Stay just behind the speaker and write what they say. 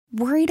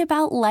Worried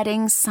about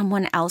letting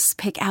someone else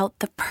pick out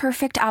the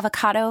perfect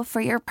avocado for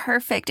your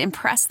perfect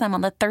impress them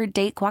on the third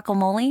date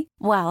guacamole?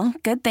 Well,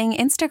 good thing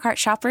Instacart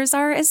shoppers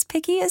are as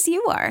picky as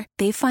you are.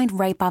 They find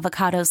ripe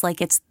avocados like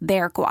it's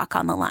their guac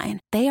on the line.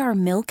 They are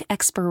milk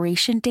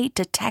expiration date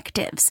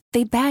detectives.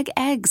 They bag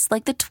eggs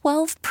like the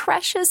 12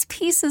 precious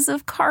pieces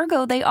of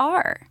cargo they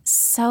are.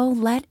 So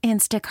let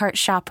Instacart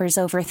shoppers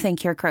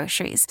overthink your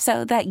groceries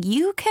so that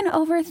you can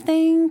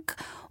overthink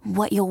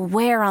what you'll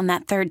wear on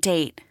that third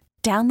date.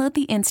 Download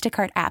the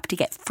Instacart app to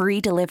get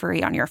free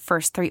delivery on your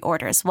first 3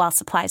 orders while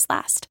supplies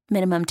last.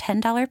 Minimum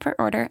 $10 per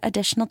order.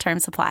 Additional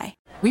terms apply.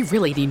 We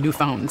really need new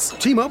phones.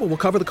 T-Mobile will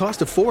cover the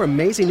cost of 4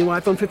 amazing new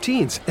iPhone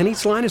 15s, and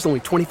each line is only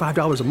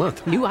 $25 a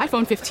month. New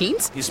iPhone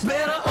 15s? It's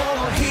better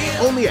over here.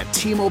 Only at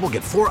T-Mobile,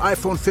 get 4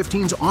 iPhone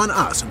 15s on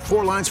us and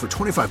 4 lines for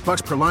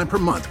 $25 per line per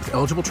month with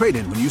eligible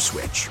trade-in when you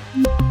switch.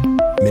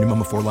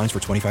 Minimum of 4 lines for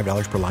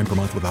 $25 per line per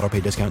month with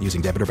autopay discount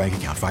using debit or bank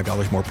account.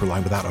 $5 more per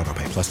line without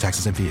autopay, plus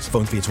taxes and fees.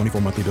 Phone fee at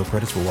 24 monthly bill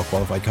credits for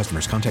well-qualified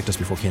customers. Contact us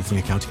before canceling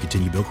account to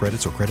continue bill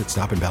credits or credit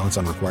stop and balance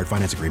on required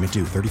finance agreement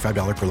due.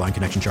 $35 per line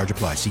connection charge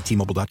applies. See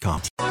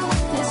T-Mobile.com.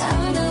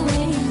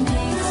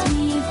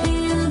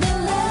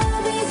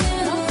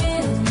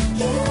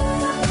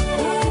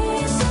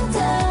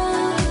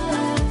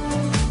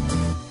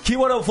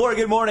 Q104,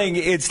 good morning.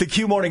 It's the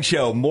Q Morning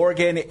Show.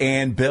 Morgan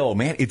and Bill.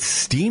 Man, it's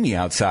steamy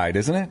outside,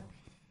 isn't it?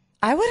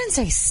 I wouldn't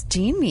say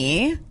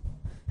steamy.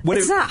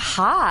 It's not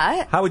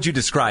hot. How would you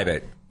describe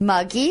it?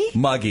 Muggy.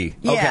 Muggy.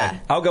 Yeah.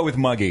 Okay, I'll go with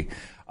muggy.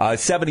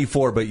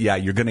 74, but yeah,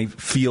 you're going to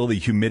feel the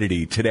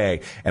humidity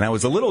today. And I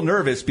was a little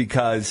nervous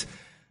because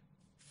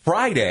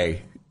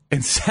Friday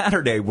and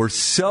Saturday were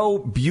so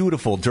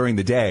beautiful during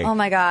the day. Oh,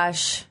 my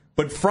gosh.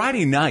 But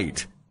Friday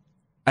night,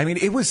 I mean,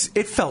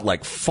 it felt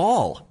like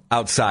fall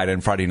outside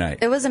on Friday night.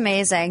 It was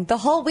amazing. The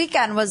whole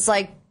weekend was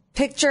like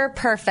picture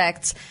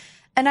perfect.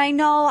 And I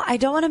know I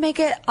don't want to make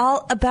it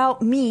all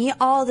about me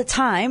all the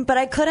time, but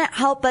I couldn't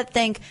help but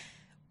think,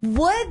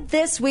 would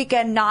this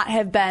weekend not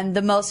have been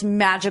the most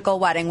magical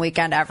wedding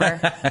weekend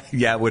ever?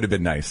 Yeah, it would have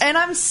been nice. And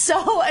I'm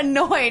so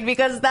annoyed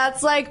because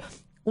that's like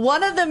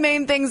one of the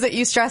main things that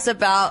you stress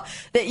about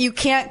that you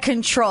can't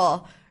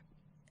control.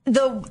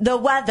 The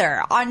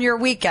weather on your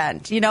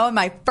weekend. You know,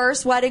 my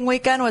first wedding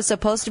weekend was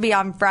supposed to be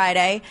on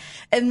Friday,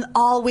 and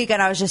all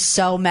weekend I was just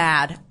so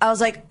mad. I was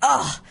like,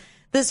 ugh,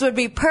 this would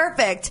be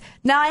perfect.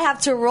 Now I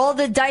have to roll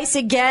the dice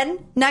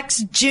again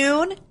next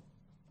June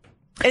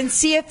and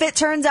see if it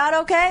turns out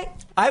okay.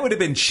 I would have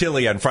been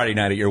chilly on Friday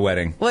night at your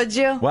wedding. Would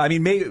you? Well, I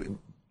mean,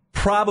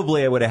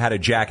 probably I would have had a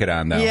jacket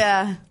on, though.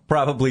 Yeah.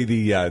 Probably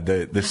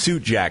the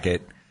suit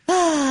jacket.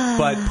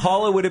 But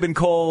Paula would have been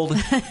cold.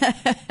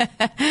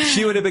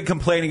 She would have been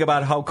complaining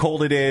about how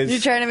cold it is.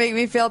 You're trying to make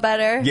me feel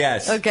better?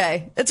 Yes.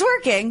 Okay. It's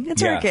working.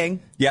 It's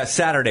working. Yeah,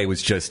 Saturday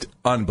was just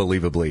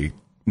unbelievably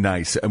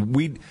nice.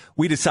 We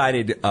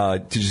decided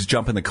to just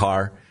jump in the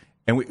car,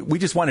 and we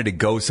just wanted to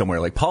go somewhere.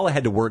 Like, Paula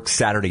had to work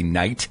Saturday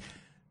night,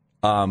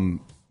 and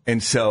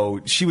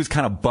so she was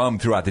kind of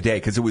bummed throughout the day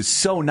because it was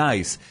so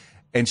nice,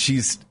 and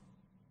she's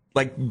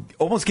like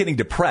almost getting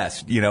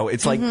depressed, you know.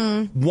 It's like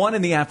 1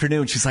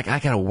 p.m. She's like, I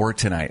gotta work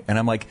tonight. And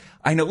I'm like,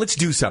 I know, let's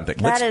do something.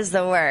 That is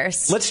the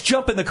worst. Let's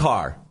jump in the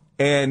car.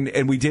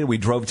 And we did. We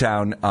drove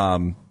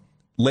down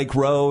Lake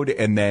Road,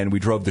 and then we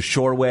drove the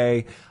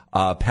Shoreway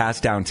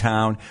past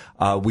downtown.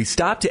 We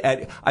stopped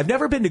at, I've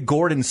never been to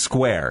Gordon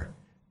Square.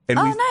 And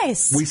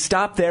nice. We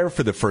stopped there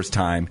for the first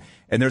time,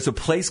 and there's a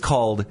place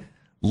called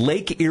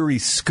Lake Erie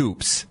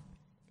Scoops.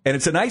 And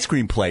it's an ice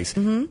cream place,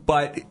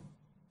 but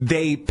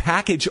they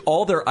package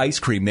all their ice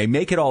cream. They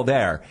make it all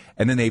there,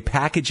 and then they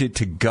package it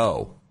to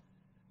go.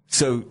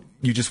 So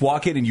you just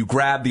walk in and you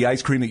grab the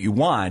ice cream that you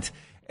want,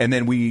 and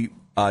then we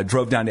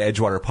drove down to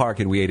Edgewater Park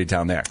and we ate it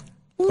down there.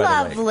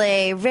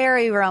 Lovely.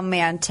 Very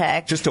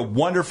romantic. Just a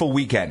wonderful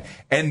weekend.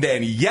 And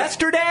then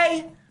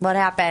yesterday... What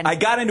happened? I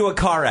got into a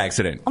car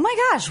accident. Oh, my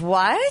gosh.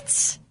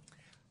 What?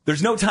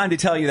 There's no time to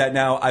tell you that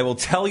now. I will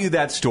tell you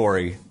that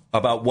story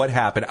about what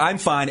happened. I'm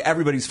fine.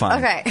 Everybody's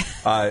fine. Okay.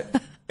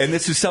 And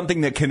this is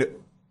something that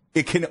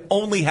can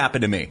only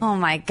happen to me. Oh,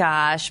 my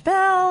gosh,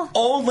 Bill.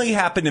 Only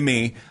happen to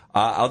me.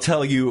 I'll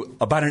tell you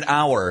about an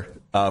hour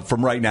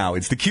from right now.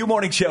 It's the Q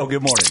Morning Show.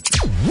 Good morning.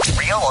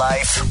 Real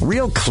life,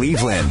 real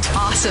Cleveland.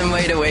 Awesome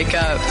way to wake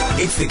up.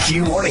 It's the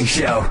Q Morning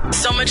Show.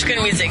 So much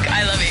good music.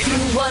 I love it.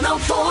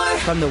 104.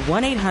 From the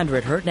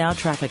 1-800-HURT NOW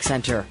Traffic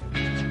Center.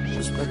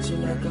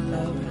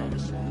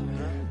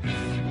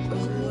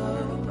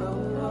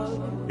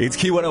 It's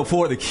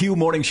Q104, the Q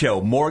Morning Show.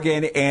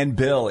 Morgan and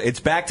Bill. It's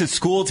back to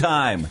school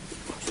time.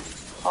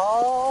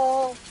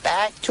 Oh,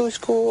 back to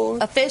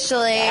school.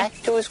 Officially. Back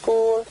to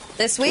school.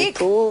 This week. To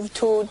prove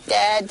to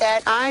Dad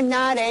that I'm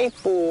not a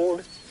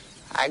fool.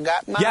 I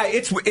got my... Yeah,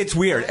 it's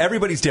weird.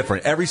 Everybody's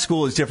different. Every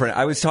school is different.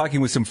 I was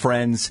talking with some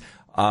friends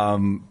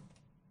that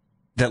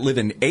live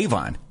in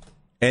Avon,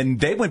 and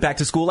they went back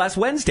to school last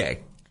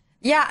Wednesday.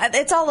 Yeah,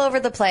 it's all over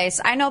the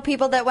place. I know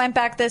people that went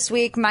back this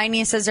week. My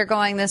nieces are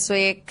going this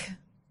week.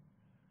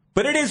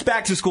 But it is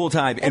back to school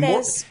time. It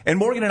is. And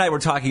Morgan and I were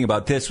talking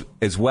about this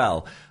as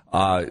well.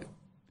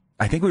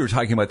 I think we were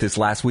talking about this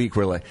last week.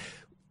 We're like,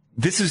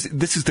 this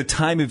is the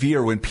time of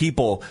year when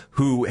people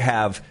who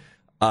have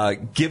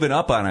given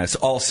up on us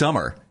all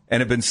summer and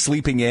have been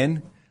sleeping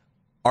in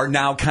are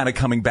now kind of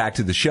coming back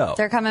to the show.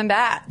 They're coming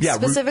back. Yeah,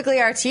 specifically,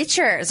 our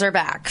teachers are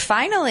back.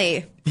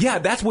 Finally. Yeah,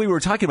 that's what we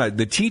were talking about.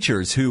 The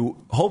teachers who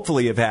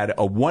hopefully have had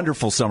a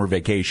wonderful summer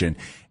vacation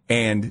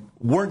and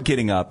weren't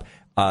getting up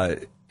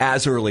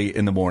as early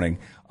in the morning.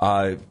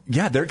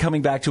 They're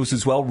coming back to us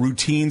as well.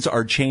 Routines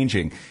are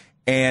changing.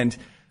 And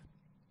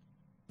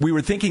we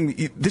were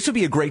thinking this would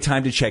be a great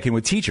time to check in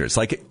with teachers.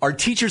 Like, are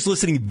teachers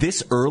listening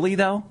this early,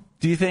 though,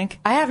 do you think?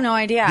 I have no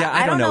idea. Yeah,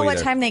 I don't know what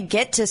either. time they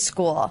get to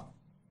school.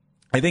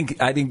 I think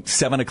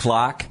 7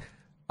 o'clock,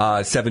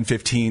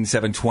 7:15,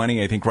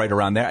 7:20. I think right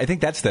around there. I think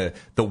that's the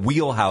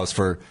wheelhouse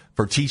for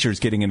teachers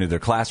getting into their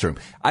classroom.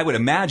 I would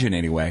imagine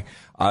anyway.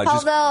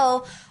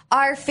 Although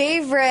our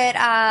favorite,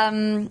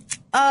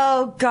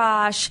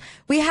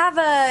 we have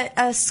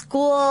a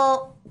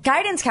school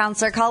guidance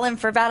counselor call in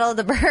for Battle of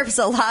the Burbs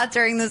a lot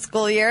during the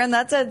school year, and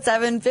that's at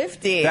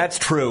 7:50. That's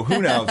true.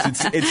 Who knows?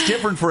 It's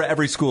different for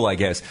every school, I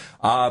guess.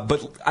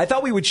 But I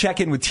thought we would check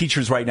in with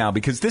teachers right now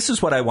because this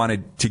is what I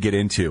wanted to get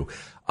into.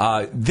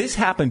 This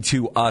happened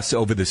to us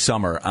over the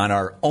summer on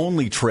our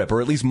only trip,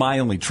 or at least my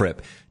only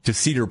trip, to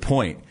Cedar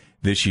Point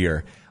this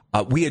year.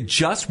 We had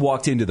just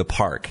walked into the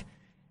park,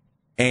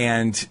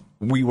 and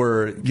we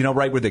were,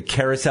 right where the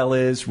carousel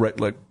is, right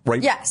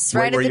Yes,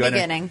 right at the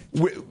beginning.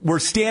 We're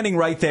standing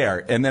right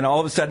there, and then all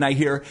of a sudden I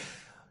hear,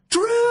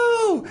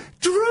 Drew,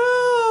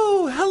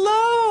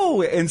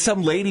 hello! And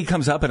some lady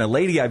comes up, and a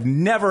lady I've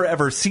never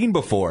ever seen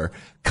before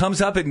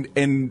comes up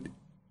and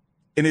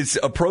is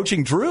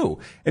approaching Drew,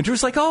 and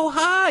Drew's like, "Oh,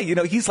 hi!"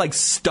 He's like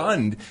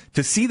stunned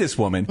to see this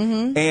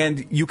woman,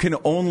 and you can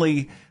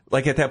only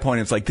at that point,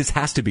 it's like this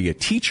has to be a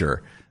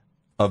teacher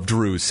of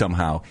Drew's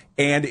somehow,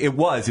 and it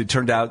was. It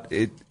turned out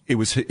it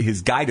was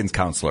his guidance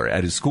counselor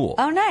at his school.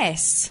 Oh,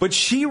 nice. But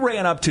she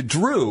ran up to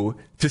Drew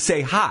to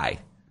say hi.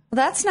 Well,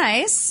 that's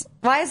nice.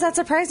 Why is that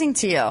surprising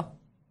to you?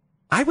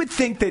 I would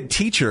think that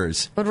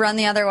teachers would run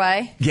the other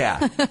way.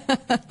 Yeah.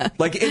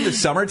 Like in the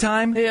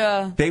summertime,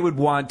 they would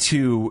want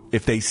to,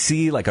 if they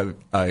see like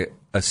a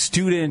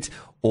student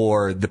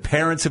or the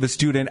parents of a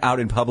student out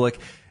in public,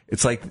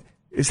 it's like,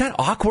 is that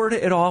awkward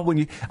at all?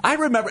 I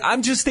remember,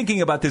 I'm just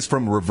thinking about this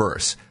from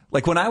reverse.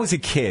 Like when I was a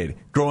kid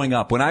growing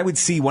up, when I would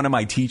see one of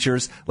my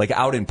teachers like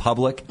out in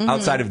public,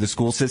 outside of the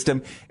school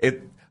system,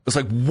 it was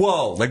like,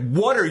 whoa, like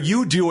what are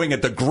you doing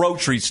at the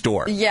grocery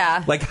store?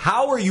 Yeah. Like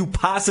how are you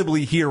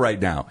possibly here right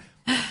now?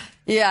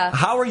 Yeah.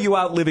 How are you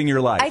out living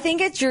your life? I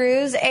think at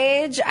Drew's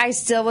age, I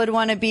still would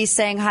want to be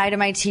saying hi to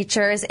my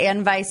teachers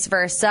and vice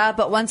versa.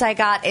 But once I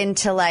got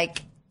into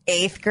like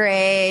 8th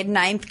grade,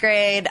 9th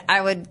grade, I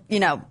would,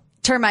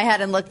 turn my head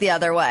and look the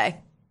other way.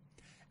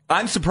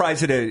 I'm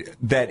surprised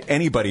that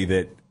anybody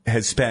that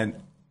has spent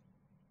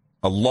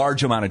a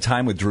large amount of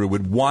time with Drew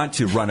would want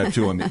to run up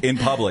to him in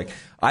public.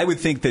 I would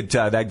think that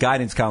that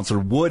guidance counselor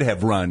would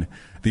have run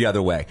the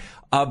other way.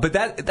 But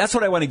that's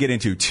what I want to get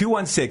into.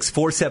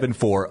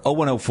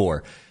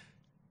 216-474-0104.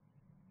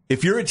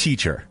 If you're a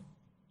teacher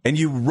and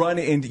you run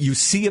and you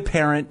see a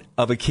parent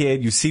of a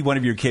kid, you see one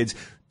of your kids,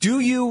 do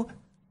you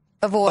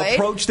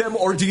approach them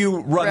or do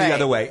you run the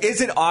other way? Is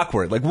it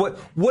awkward? Like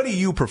what do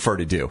you prefer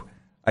to do?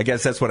 I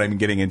guess that's what I'm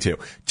getting into.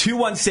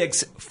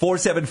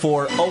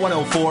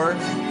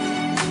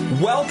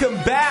 216-474-0104. Welcome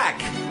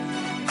back.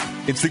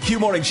 It's the Q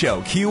Morning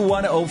Show,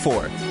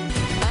 Q104.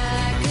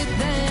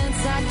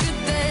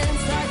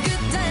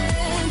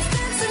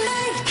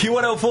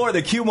 Q104,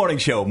 the Q Morning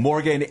Show.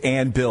 Morgan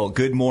and Bill,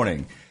 good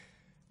morning.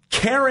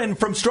 Karen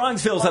from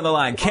Strongsville's on the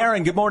line.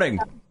 Karen, good morning.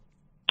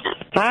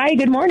 Hi,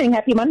 good morning.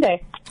 Happy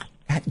Monday.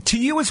 To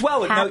you as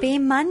well. Happy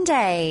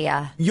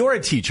Monday. You're a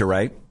teacher,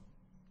 right?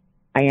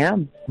 I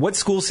am. What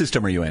school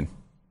system are you in?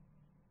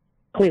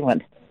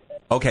 Cleveland.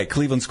 Okay,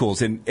 Cleveland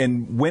schools.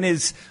 And when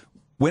is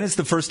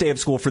the first day of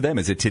school for them?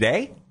 Is it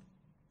today?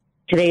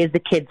 Today is the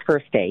kids'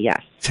 first day,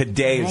 yes.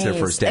 Today is their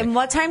first day. And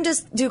what time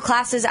do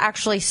classes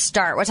actually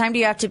start? What time do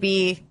you have to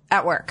be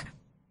at work?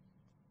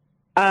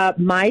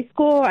 My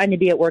school, I need to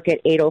be at work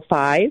at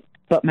 8:05,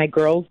 but my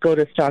girls go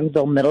to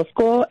Strongsville Middle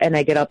School, and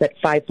I get up at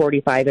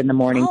 5:45 in the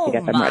morning to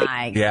get them ready. Oh,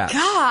 my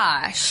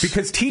gosh.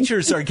 Because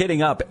teachers are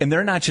getting up, and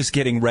they're not just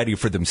getting ready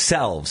for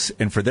themselves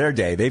and for their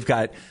day. They've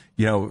got,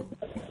 a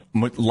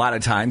lot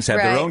of times have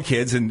their own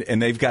kids,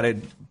 and they've got to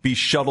be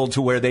shuttled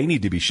to where they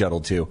need to be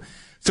shuttled to.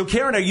 So,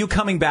 Karen, are you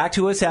coming back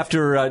to us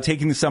after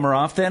taking the summer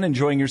off then,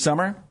 enjoying your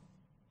summer?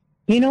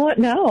 You know what?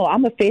 No,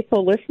 I'm a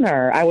faithful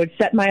listener. I would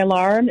set my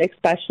alarm,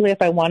 especially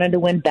if I wanted to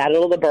win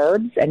Battle of the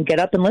Burbs, and get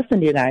up and listen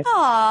to you guys.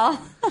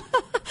 Aw,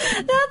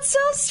 that's so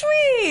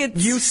sweet.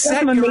 You set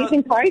some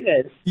amazing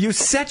prizes. You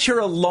set your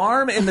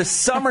alarm in the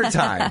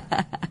summertime.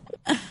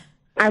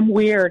 I'm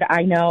weird,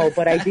 I know,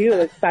 but I do,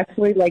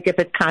 especially like if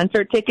it's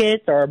concert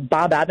tickets or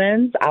Bob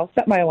Evans. I'll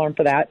set my alarm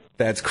for that.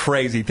 That's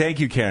crazy. Thank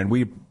you, Karen.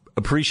 We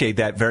appreciate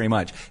that very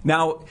much.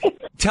 Now,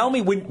 tell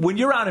me, when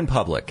you're out in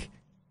public,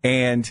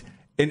 and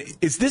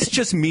is this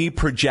just me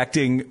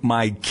projecting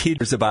my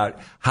kids about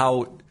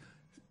how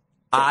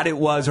odd it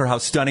was or how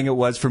stunning it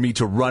was for me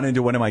to run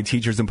into one of my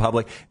teachers in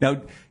public.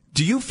 Now,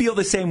 do you feel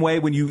the same way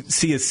when you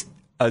see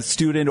a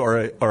student or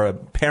a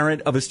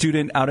parent of a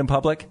student out in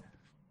public?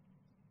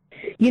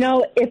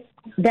 If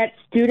that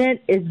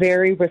student is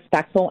very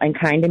respectful and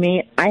kind to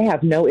me, I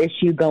have no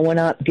issue going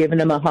up, giving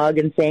them a hug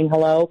and saying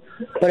hello.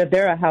 But if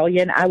they're a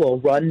hellion, I will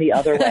run the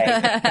other way.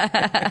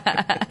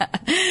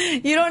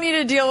 You don't need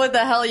to deal with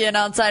the hellion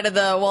outside of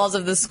the walls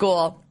of the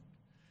school.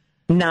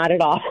 Not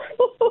at all.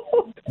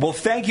 Well,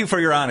 thank you for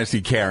your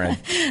honesty, Karen.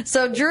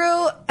 So,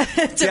 Drew,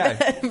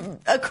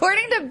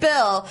 according to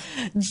Bill,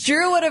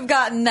 Drew would have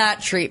gotten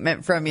that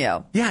treatment from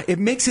you. Yeah, it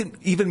makes it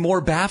even more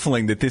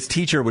baffling that this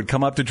teacher would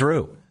come up to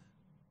Drew.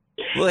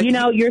 Like,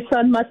 your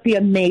son must be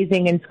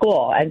amazing in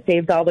school and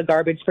saved all the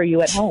garbage for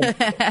you at home.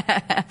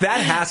 That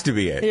has to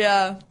be it.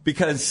 Yeah.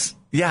 Because,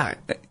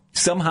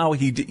 somehow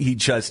he's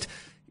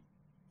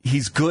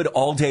good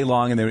all day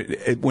long, and then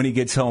when he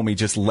gets home, he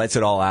just lets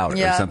it all out or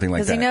something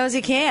like that. Because he knows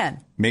he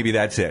can. Maybe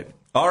that's it.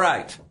 All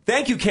right.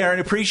 Thank you, Karen.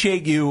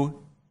 Appreciate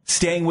you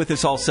staying with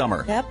us all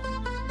summer. Yep.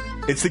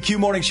 It's the Q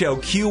Morning Show,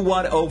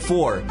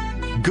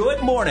 Q104.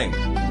 Good morning.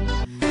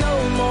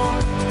 No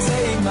more,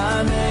 take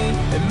my name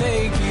and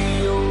make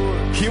it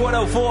yours.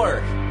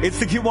 Q104. It's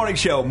the Q Morning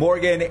Show,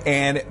 Morgan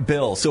and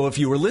Bill. So if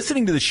you were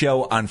listening to the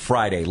show on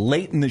Friday,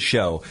 late in the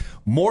show,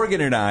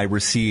 Morgan and I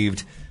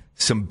received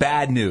some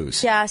bad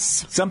news.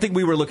 Yes. Something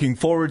we were looking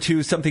forward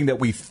to, something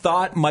that we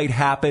thought might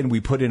happen. We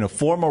put in a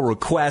formal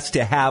request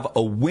to have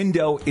a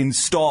window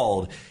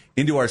installed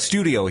into our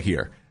studio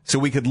here so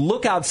we could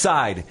look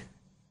outside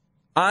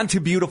onto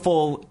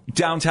beautiful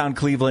downtown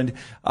Cleveland.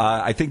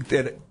 I think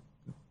that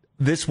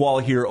this wall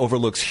here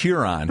overlooks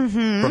Huron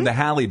from the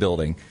Halley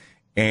building.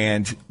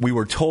 And we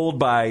were told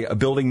by a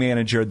building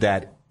manager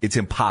that it's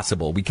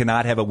impossible. We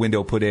cannot have a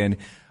window put in.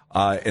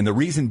 And the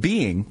reason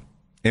being,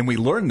 and we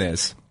learned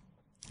this,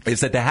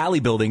 is that the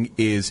Halley building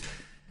is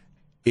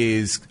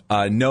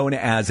known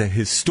as a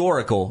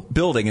historical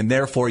building, and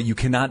therefore you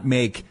cannot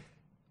make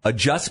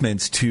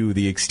adjustments to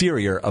the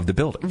exterior of the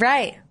building.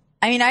 Right.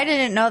 I mean, I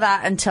didn't know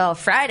that until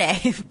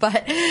Friday,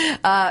 but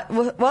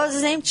what was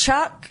his name?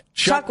 Chuck?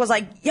 Chuck was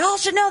like, y'all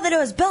should know that it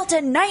was built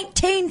in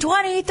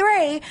 1923.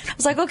 I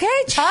was like, okay,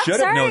 Chuck,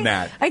 should have known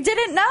that. I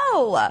didn't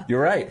know.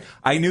 You're right.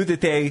 I knew that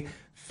they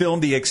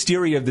filmed the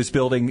exterior of this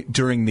building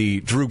during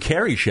the Drew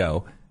Carey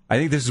show. I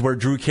think this is where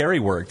Drew Carey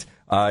worked.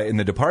 In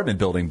the department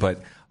building,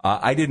 but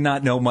I did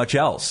not know much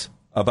else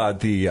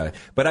about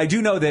but I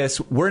do know this,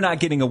 we're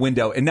not getting a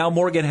window, and now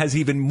Morgan has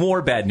even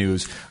more bad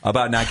news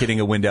about not getting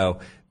a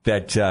window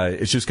that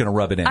is just going to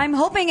rub it in. I'm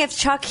hoping if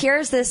Chuck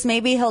hears this,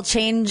 maybe he'll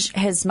change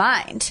his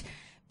mind,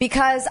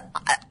 because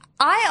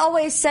I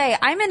always say,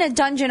 I'm in a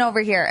dungeon over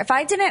here. If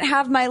I didn't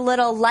have my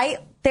little light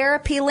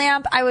therapy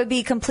lamp, I would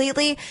be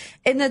completely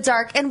in the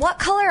dark. And what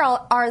color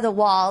are the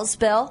walls,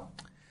 Bill?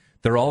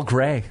 They're all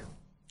gray.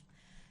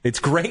 It's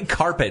gray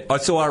carpet.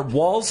 So our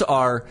walls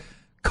are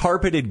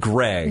carpeted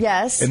gray.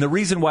 Yes. And the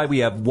reason why we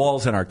have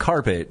walls on our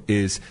carpet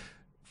is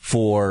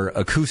for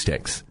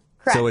acoustics.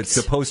 Correct. So it's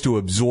supposed to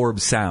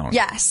absorb sound.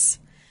 Yes.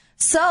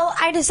 So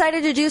I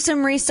decided to do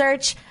some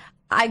research.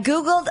 I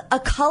Googled a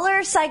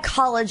color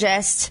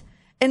psychologist,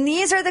 and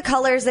these are the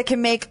colors that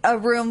can make a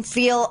room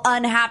feel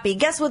unhappy.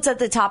 Guess what's at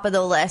the top of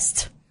the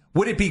list?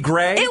 Would it be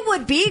gray? It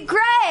would be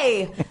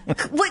gray.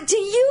 What, do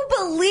you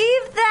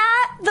believe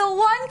that? The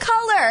one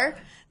color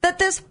that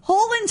this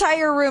whole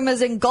entire room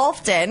is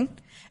engulfed in.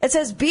 It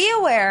says, be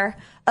aware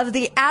of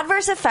the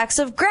adverse effects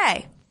of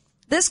gray.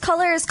 This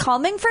color is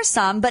calming for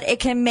some, but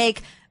it can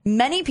make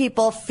many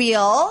people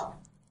feel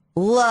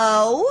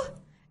low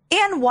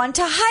and want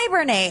to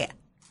hibernate.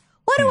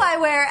 What do I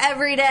wear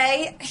every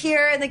day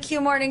here in the Q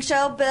Morning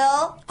Show,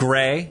 Bill?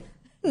 Gray.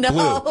 No,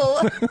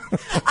 blue.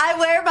 I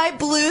wear my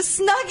blue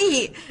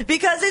Snuggie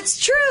because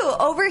it's true.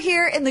 Over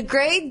here in the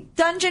gray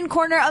dungeon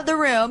corner of the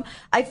room,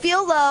 I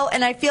feel low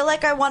and I feel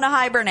like I want to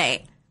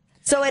hibernate.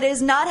 So it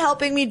is not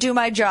helping me do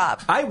my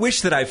job. I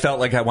wish that I felt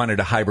like I wanted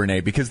to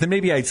hibernate because then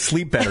maybe I'd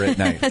sleep better at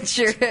night.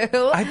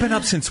 True. I've been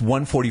up since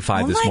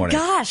 1:45 this morning. Oh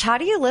my gosh, how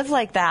do you live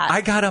like that?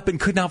 I got up and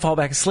could not fall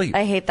back asleep.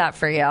 I hate that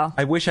for you.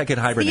 I wish I could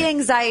hibernate. The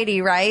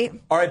anxiety, right?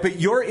 All right, but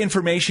your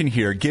information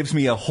here gives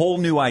me a whole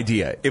new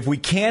idea. If we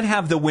can't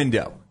have the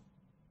window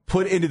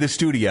put into the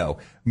studio,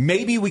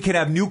 maybe we can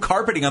have new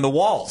carpeting on the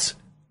walls.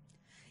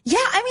 Yeah,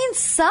 I mean,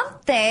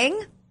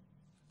 something.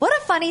 What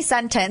a funny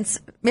sentence.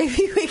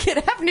 Maybe we could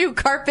have new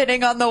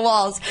carpeting on the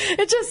walls.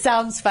 It just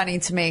sounds funny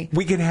to me.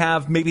 We could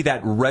have maybe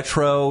that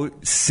retro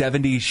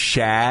 70s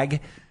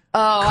shag. Oh,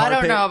 I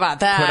don't know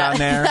about that. Put on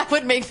there. That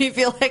would make me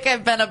feel like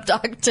I've been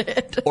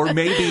abducted. Or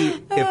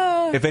maybe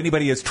if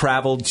anybody has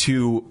traveled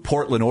to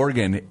Portland,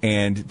 Oregon,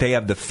 and they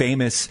have the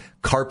famous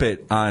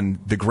carpet on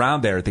the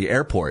ground there at the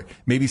airport,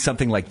 maybe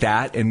something like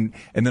that, and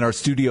then our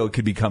studio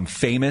could become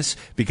famous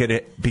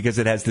because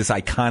it has this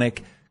iconic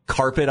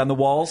carpet on the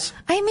walls.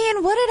 I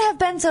mean, would it have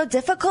been so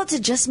difficult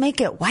to just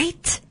make it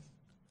white?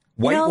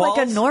 White walls?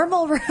 Like a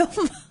normal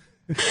room?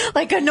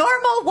 Like a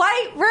normal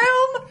white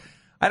room?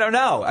 I don't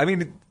know. I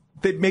mean,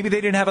 maybe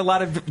they didn't have a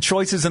lot of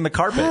choices in the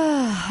carpet.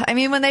 I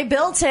mean, when they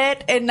built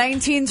it in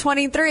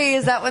 1923,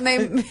 is that when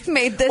they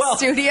made this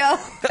studio?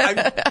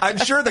 I'm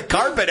sure the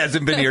carpet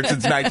hasn't been here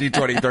since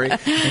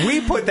 1923.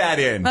 We put that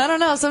in. I don't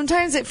know.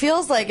 Sometimes it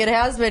feels like it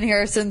has been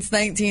here since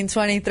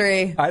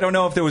 1923. I don't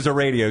know if there was a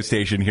radio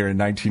station here in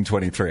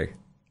 1923.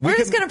 We're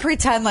just going to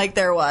pretend like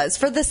there was,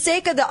 for the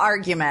sake of the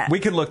argument. We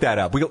can look that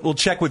up. We'll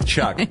check with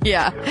Chuck.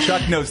 Yeah.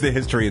 Chuck knows the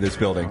history of this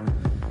building.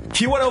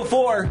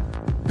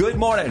 Q104, good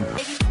morning.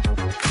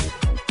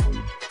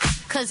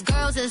 Cause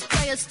girls is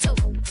players too.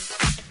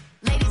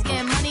 Ladies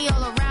get money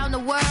all around the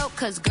world,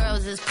 cause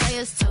girls is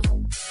players too.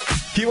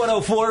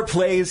 Q104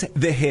 plays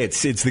the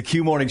hits. It's the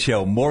Q Morning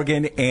Show.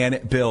 Morgan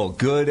and Bill,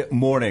 good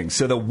morning.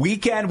 So the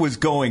weekend was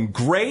going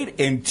great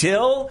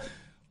until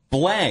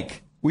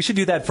blank. We should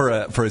do that for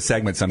a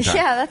segment sometime.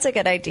 Yeah, that's a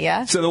good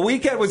idea. So the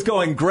weekend was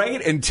going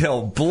great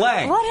until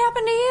blank. What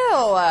happened to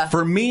you?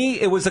 For me,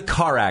 it was a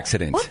car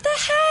accident. What the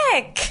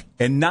heck?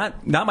 And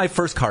not my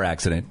first car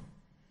accident.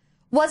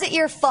 Was it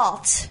your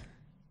fault?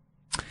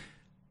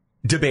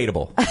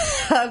 Debatable.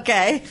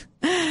 Okay.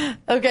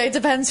 Okay,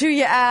 depends who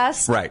you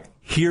ask. Right.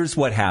 Here's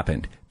what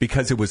happened.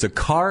 Because it was a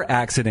car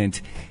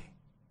accident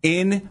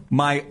in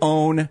my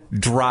own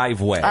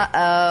driveway.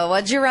 Uh-oh.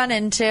 What'd you run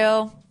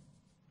into?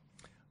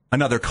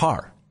 Another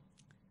car.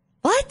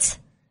 What?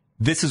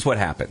 This is what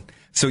happened.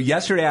 So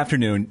yesterday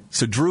afternoon,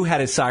 Drew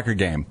had his soccer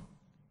game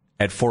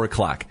at 4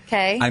 o'clock.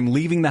 Okay. I'm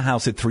leaving the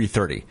house at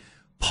 3:30.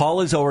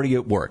 Paul is already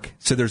at work,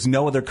 so there's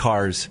no other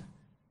cars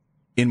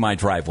in my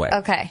driveway.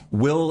 Okay.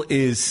 Will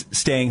is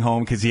staying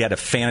home because he had a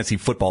fantasy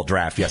football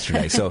draft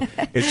yesterday. So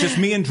it's just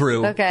me and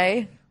Drew.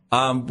 Okay.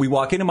 We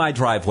walk into my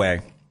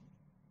driveway,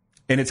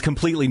 and it's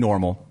completely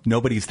normal.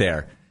 Nobody's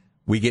there.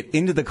 We get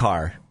into the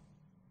car.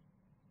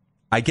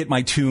 I get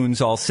my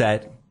tunes all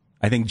set.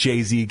 I think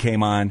Jay-Z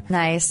came on.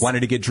 Nice. Wanted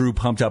to get Drew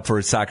pumped up for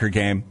his soccer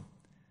game.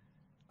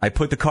 I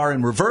put the car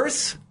in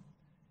reverse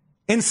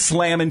and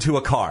slam into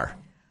a car.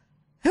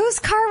 Whose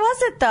car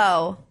was it,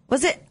 though?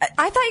 Was it?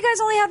 I thought you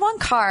guys only had one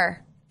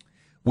car.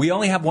 We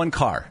only have one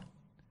car.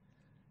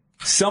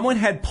 Someone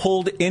had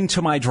pulled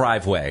into my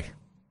driveway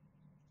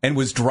and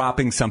was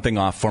dropping something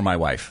off for my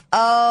wife.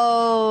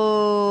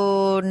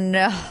 Oh,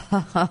 no.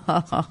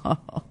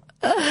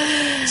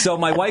 So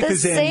my wife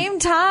is in... At the same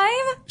time?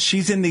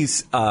 She's in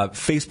these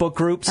Facebook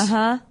groups.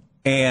 Uh-huh.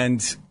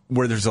 And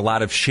where there's a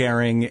lot of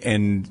sharing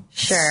and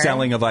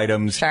selling of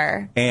items.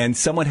 Sure. And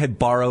someone had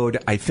borrowed,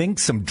 I think,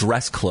 some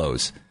dress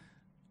clothes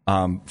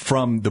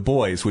from the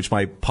boys, which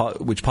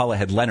Paula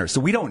had lent her. So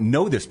we don't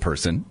know this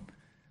person,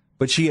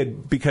 but she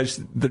had,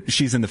 because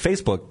she's in the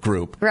Facebook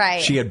group.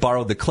 Right. She had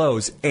borrowed the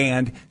clothes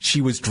and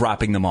she was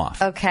dropping them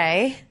off.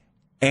 Okay.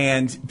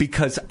 And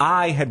because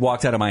I had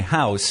walked out of my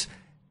house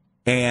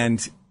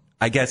and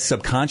I guess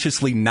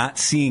subconsciously not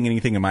seeing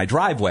anything in my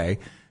driveway,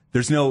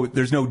 there's no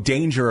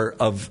danger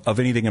of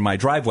anything in my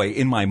driveway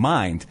in my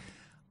mind.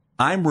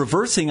 I'm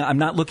reversing. I'm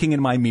not looking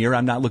in my mirror.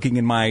 I'm not looking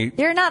in my...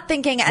 You're not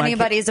thinking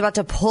anybody's about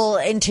to pull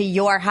into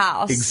your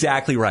house.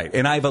 Exactly right.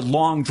 And I have a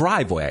long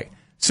driveway.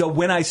 So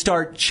when I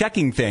start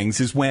checking things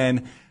is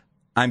when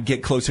I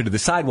get closer to the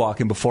sidewalk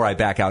and before I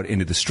back out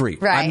into the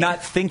street. Right. I'm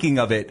not thinking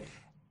of it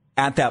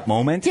at that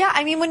moment. Yeah,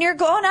 I mean, when you're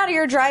going out of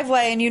your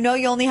driveway and you know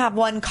you only have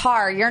one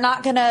car, you're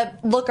not going to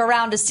look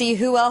around to see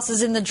who else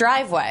is in the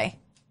driveway.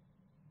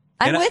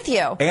 I'm with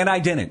you. And I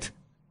didn't.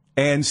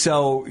 And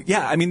so,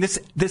 yeah, I mean,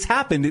 this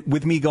happened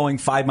with me going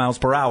 5 miles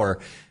per hour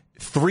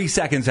 3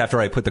 seconds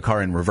after I put the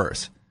car in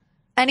reverse.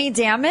 Any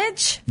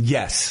damage?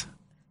 Yes.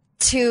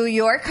 To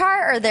your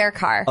car or their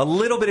car? A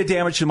little bit of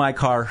damage to my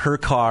car. Her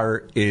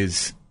car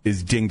is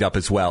dinged up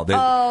as well.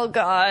 Oh,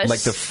 gosh.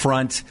 Like the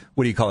front,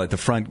 what do you call it? The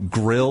front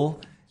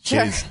grille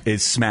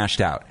is smashed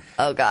out.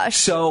 Oh, gosh.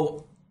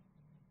 So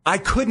I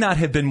could not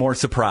have been more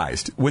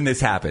surprised when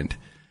this happened.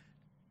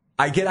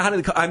 I get out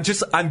of the car.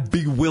 I'm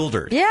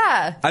bewildered.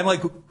 Yeah. I'm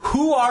like,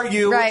 who are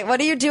you? Right. What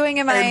are you doing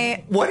in my...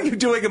 And what are you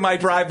doing in my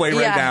driveway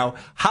right now?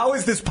 How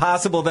is this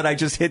possible that I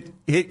just hit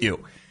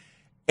you?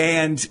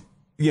 And,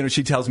 you know,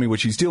 she tells me what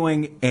she's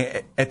doing.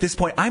 At this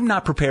point, I'm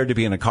not prepared to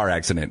be in a car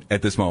accident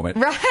at this moment.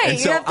 Right. And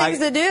so you have things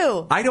to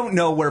do. I don't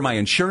know where my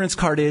insurance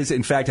card is.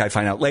 In fact, I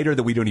find out later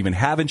that we don't even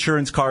have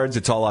insurance cards.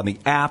 It's all on the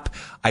app.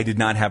 I did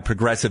not have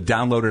Progressive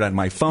downloaded on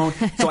my phone.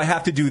 So I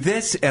have to do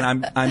this,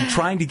 and I'm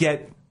trying to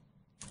get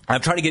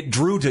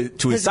Drew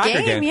to his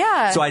soccer game.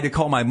 Yeah. So I had to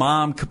call my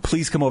mom.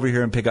 Please come over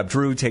here and pick up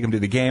Drew. Take him to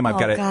the game. I've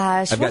got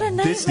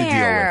this to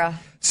deal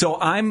with. So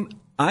I'm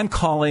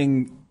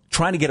calling,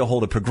 trying to get a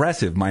hold of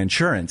Progressive, my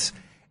insurance.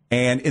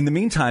 And in the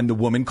meantime, the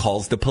woman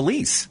calls the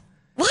police.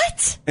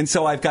 What? And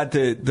so I've got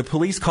the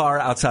police car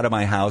outside of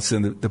my house,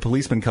 and the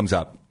policeman comes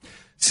up.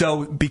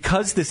 So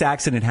because this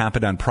accident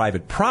happened on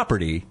private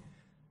property,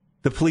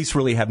 the police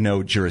really have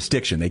no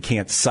jurisdiction. They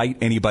can't cite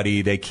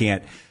anybody. They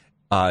can't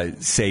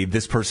say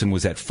this person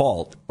was at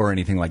fault or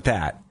anything like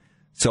that.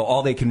 So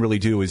all they can really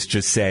do is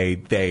just say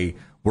they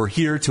were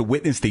here to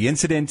witness the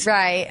incident.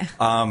 Right.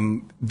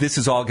 This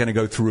is all going to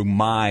go through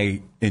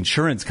my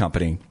insurance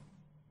company.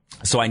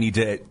 So I need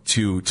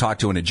to talk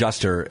to an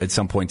adjuster at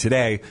some point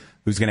today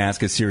who's going to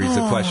ask a series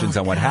of questions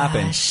on what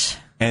happened.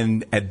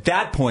 And at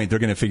that point, they're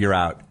going to figure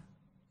out,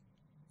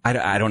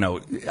 I don't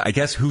know, I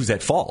guess who's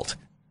at fault.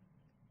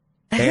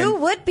 Who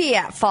would be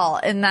at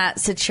fault in that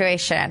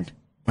situation?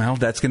 Well,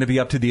 that's going to be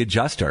up to the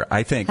adjuster,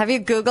 I think. Have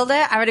you Googled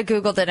it? I would have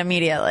Googled it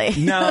immediately.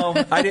 No,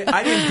 I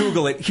didn't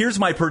Google it. Here's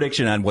my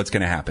prediction on what's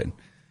going to happen.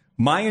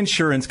 My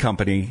insurance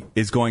company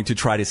is going to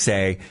try to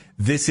say,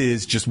 this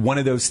is just one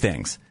of those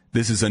things.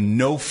 This is a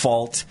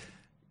no-fault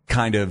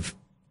kind of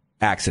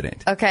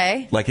accident.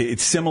 Okay. Like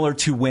it's similar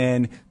to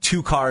when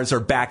two cars are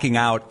backing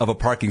out of a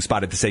parking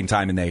spot at the same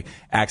time and they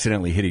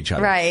accidentally hit each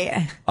other.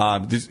 Right.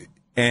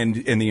 And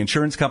the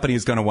insurance company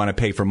is going to want to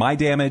pay for my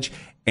damage,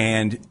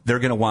 and they're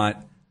going to want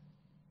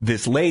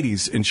this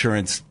lady's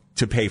insurance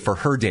to pay for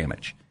her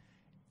damage.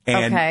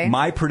 And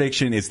my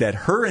prediction is that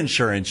her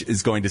insurance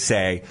is going to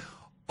say,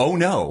 oh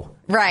no.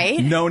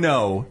 Right.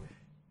 No.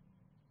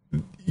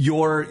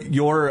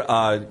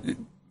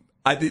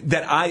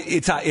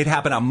 It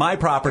happened on my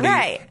property.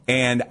 Right.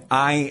 And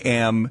I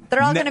am.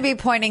 They're all going to be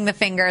pointing the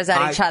fingers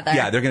at each other.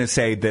 Yeah, they're going to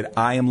say that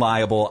I am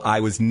liable. I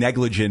was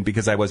negligent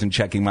because I wasn't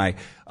checking my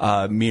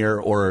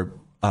mirror or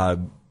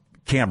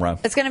camera.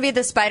 It's going to be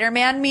the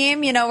Spider-Man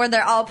meme, where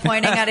they're all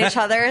pointing at each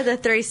other, the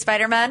three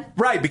Spider-Men.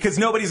 Right, because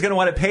nobody's going to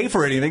want to pay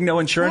for anything. No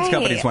insurance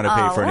companies want to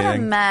pay for anything. What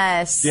a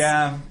mess.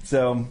 Yeah,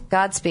 so.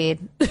 Godspeed.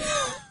 That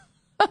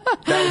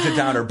was a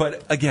downer.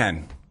 But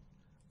again,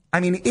 I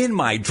mean, in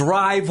my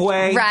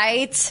driveway.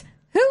 Right.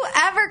 No one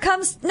ever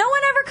comes to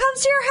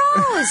your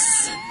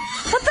house.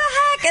 What the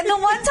heck? And the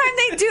one time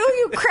they do,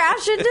 you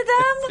crash into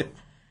them?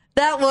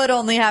 That would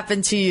only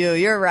happen to you.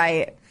 You're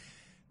right.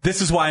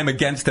 This is why I'm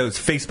against those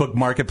Facebook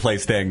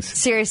Marketplace things.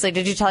 Seriously,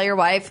 did you tell your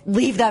wife?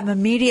 Leave them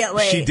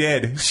immediately. She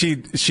did.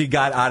 She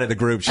got out of the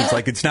group. She's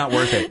like, it's not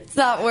worth it. It's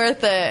not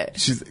worth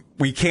it.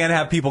 We can't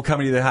have people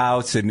coming to the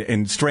house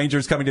and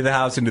strangers coming to the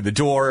house into the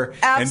door.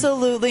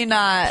 Absolutely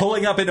not.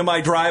 Pulling up into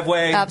my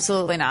driveway.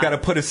 Absolutely not. Got to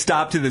put a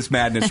stop to this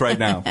madness right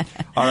now.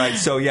 All right.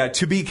 So, yeah,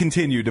 to be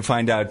continued to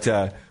find out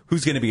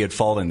who's going to be at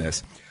fault in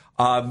this.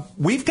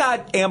 We've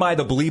got Am I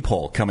the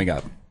Bleephole coming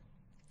up.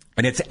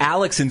 And it's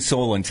Alex in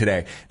Solon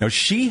today. Now,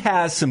 she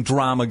has some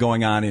drama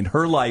going on in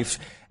her life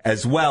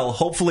as well.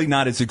 Hopefully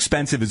not as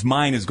expensive as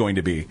mine is going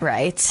to be.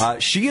 Right.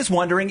 She is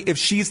wondering if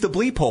she's the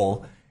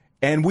Bleephole,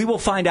 and we will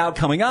find out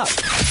coming up.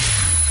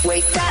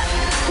 Wake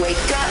up, wake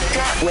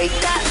up, wake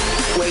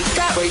up, wake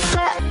up, wake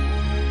up.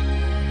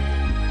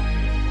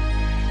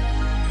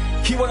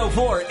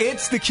 Q104,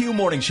 it's the Q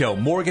Morning Show.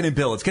 Morgan and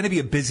Bill, it's going to be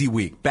a busy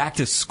week. Back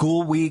to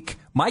school week.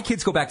 My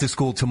kids go back to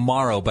school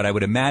tomorrow, but I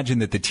would imagine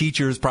that the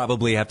teachers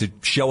probably have to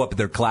show up at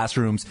their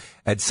classrooms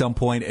at some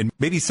point, and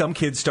maybe some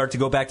kids start to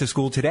go back to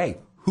school today.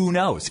 Who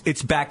knows?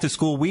 It's back to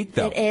school week,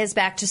 though. It is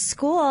back to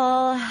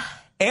school.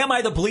 Am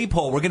I the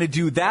Bleephole? We're going to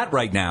do that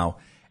right now.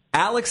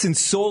 Alex in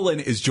Solon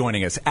is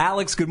joining us.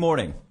 Alex, good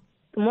morning.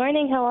 Good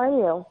morning. How are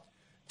you?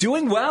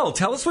 Doing well.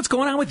 Tell us what's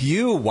going on with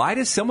you. Why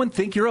does someone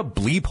think you're a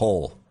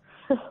Bleephole?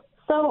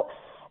 So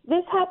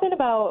this happened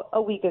about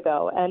a week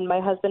ago, and my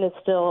husband is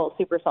still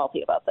super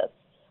salty about this.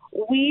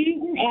 We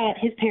were at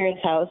his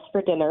parents' house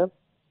for dinner,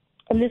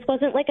 and this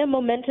wasn't like a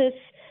momentous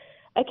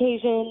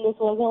occasion. This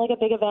wasn't like a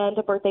big event,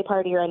 a birthday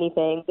party or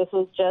anything. This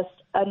was just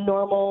a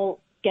normal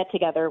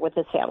get-together with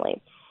his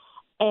family.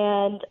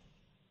 And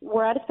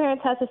we're at his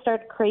parents' house. I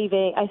started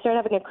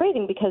having a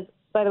craving because,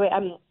 by the way,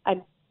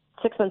 I'm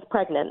 6 months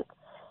pregnant,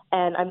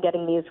 and I'm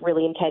getting these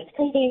really intense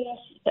cravings.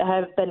 I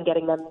have been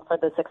getting them for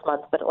the 6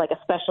 months, but like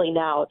especially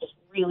now, just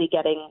really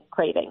getting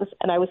cravings.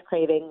 And I was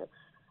craving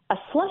a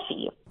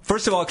slushie.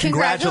 First of all,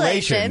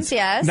 congratulations.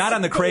 Yes. Not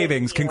on the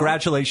cravings.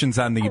 Congratulations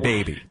on the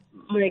baby.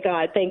 Oh my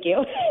God, thank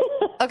you.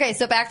 Okay,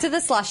 so back to the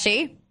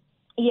slushie.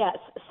 Yes.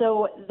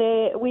 So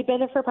we've been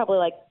there for probably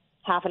like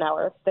half an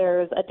hour.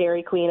 There's a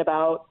Dairy Queen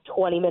about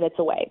 20 minutes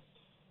away.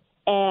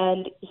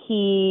 And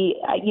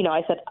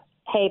I said,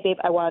 hey, babe,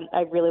 I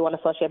really want a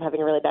slushie. I'm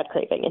having a really bad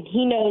craving. And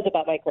he knows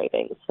about my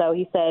cravings. So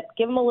he said,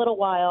 give him a little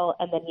while,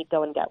 and then he'd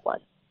go and get one.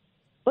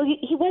 Well,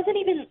 he wasn't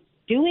even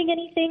doing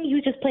anything. He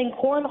was just playing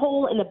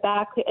cornhole in the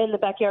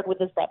backyard with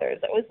his brothers.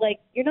 It was like,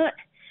 you're not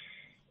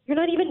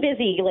even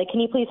busy. Like,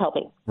 can you please help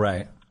me?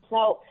 Right.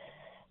 So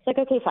it's like,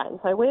 okay, fine.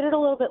 So I waited a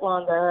little bit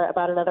longer,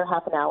 about another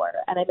half an hour,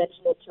 and I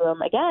mentioned it to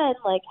him again,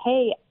 like,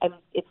 hey,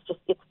 it's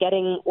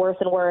getting worse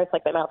and worse.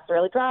 Like, my mouth's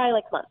really dry.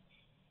 Like, come on.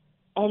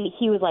 And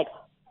he was like,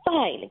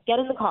 fine, get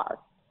in the car.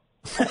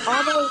 And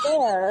on the way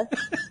there,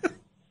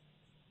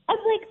 I'm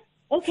like,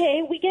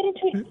 okay, we get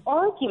into an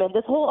argument.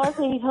 This whole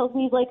argument, he tells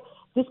me, he's like,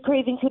 this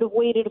craving could have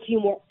waited a few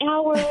more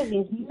hours.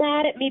 He's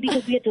mad at me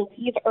because we had to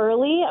leave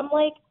early. I'm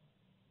like,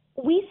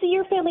 we see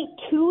your family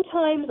 2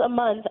 times a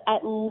month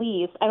at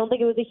least. I don't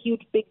think it was a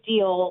huge big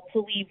deal to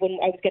leave when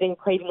I was getting a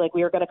craving. Like,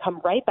 we were going to come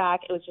right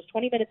back. It was just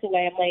 20 minutes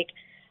away. I'm like,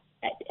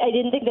 I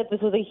didn't think that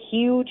this was a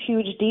huge,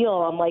 huge deal.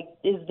 I'm like,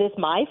 is this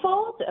my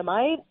fault? Am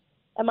I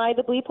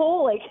the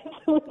Bleephole? Like,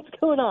 what's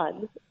going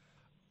on?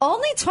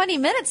 Only 20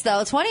 minutes,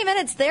 though. 20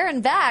 minutes there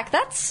and back.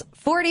 That's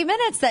 40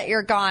 minutes that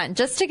you're gone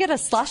just to get a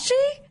slushie?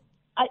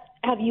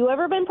 Have you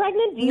ever been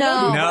pregnant? Do you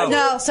know?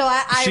 No. So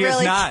I She is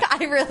really, not.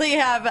 I really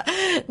have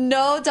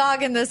no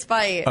dog in this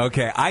fight.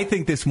 Okay, I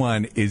think this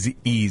one is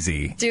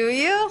easy. Do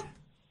you?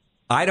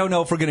 I don't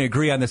know if we're going to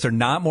agree on this or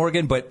not,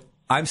 Morgan, but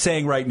I'm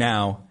saying right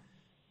now,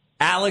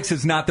 Alex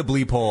is not the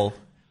Bleephole.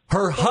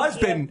 Her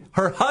husband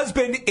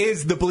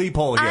is the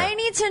Bleephole here. I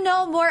need to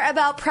know more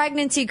about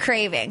pregnancy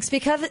cravings,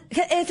 because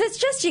if it's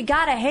just you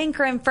got a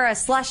hankering for a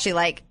slushie,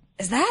 like,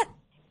 is that,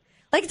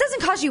 like, it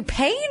doesn't cause you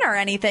pain or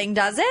anything,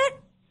 does it?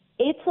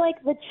 It's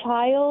like the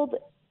child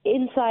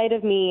inside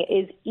of me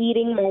is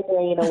eating my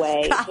brain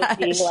away. Just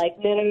being like,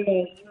 no,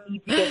 you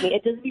need to give me.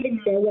 It doesn't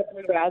even know what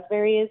blue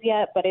raspberry is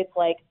yet, but it's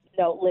like,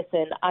 no,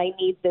 listen, I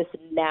need this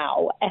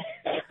now. And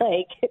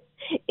like,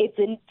 it's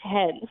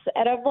intense.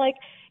 And I'm like,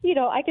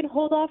 I can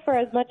hold off for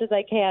as much as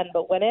I can,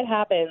 but when it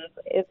happens,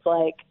 it's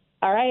like,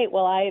 all right,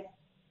 well, I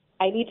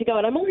need to go.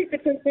 And I'm only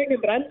 6 months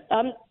pregnant, but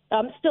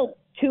I'm still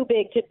too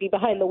big to be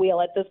behind the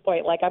wheel at this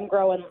point. Like, I'm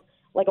growing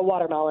like a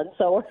watermelon.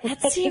 So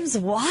that seems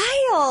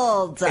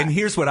wild. And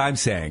here's what I'm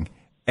saying,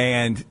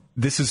 and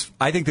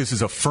I think this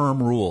is a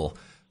firm rule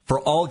for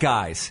all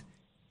guys.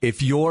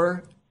 If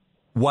your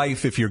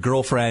wife, if your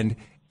girlfriend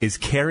is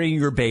carrying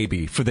your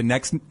baby for the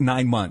next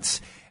 9 months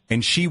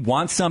and she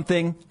wants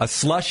something, a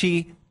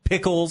slushie,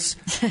 pickles,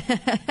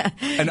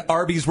 an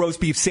Arby's roast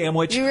beef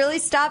sandwich. You really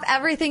stop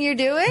everything you're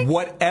doing?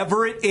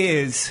 Whatever it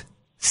is,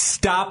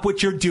 stop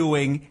what you're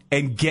doing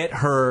and get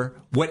her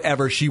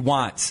whatever she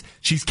wants.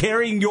 She's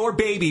carrying your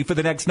baby for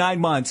the next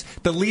 9 months.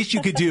 The least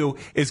you could do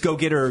is go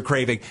get her a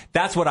craving.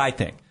 That's what I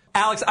think.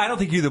 Alex, I don't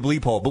think you're the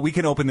Bleephole, but we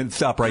can open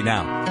this up right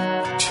now.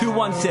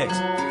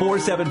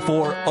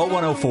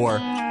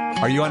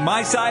 216-474-0104. Are you on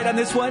my side on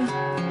this one?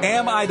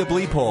 Am I the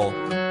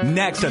Bleephole?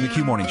 Next on the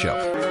Q Morning Show.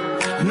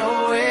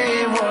 No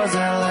way it was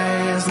that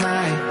last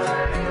night.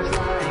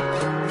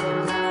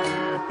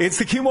 It's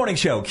the Q Morning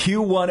Show,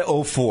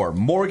 Q104.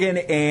 Morgan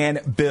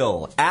and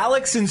Bill.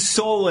 Alex and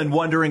Solon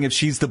wondering if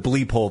she's the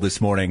Bleephole this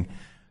morning,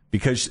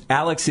 because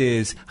Alex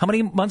is, how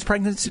many months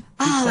pregnant?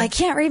 Oh, I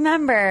can't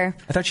remember.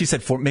 I thought she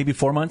said maybe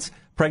 4 months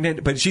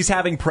pregnant, but she's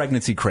having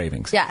pregnancy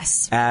cravings.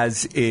 Yes.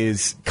 As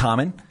is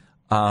common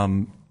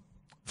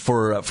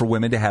for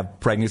women to have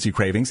pregnancy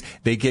cravings.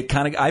 They get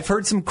I've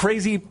heard some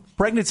crazy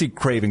pregnancy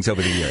cravings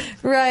over the year.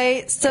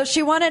 Right. So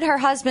she wanted her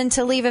husband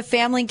to leave a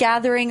family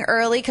gathering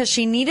early because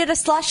she needed a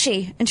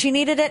slushie, and she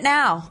needed it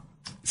now.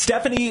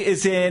 Stephanie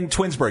is in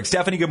Twinsburg.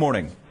 Stephanie, good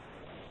morning.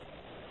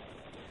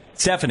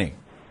 Stephanie.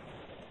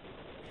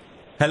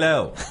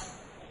 Hello.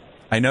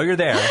 I know you're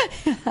there.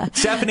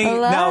 Stephanie,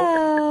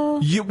 hello.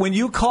 Now, when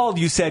you called,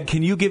 you said,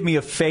 can you give me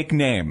a fake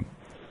name?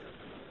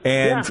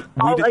 And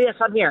yes,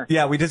 I'm here.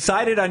 Yeah, we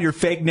decided on your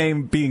fake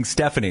name being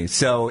Stephanie.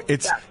 So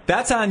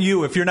that's on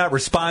you if you're not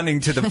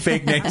responding to the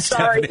fake name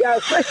Stephanie.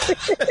 Yes.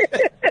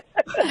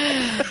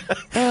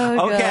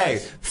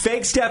 Okay,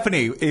 fake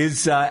Stephanie.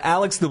 Is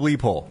Alex the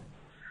Bleephole?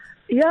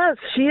 Yes,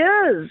 she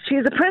is.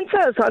 She's a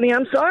princess, honey.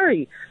 I'm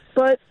sorry.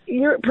 But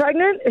you're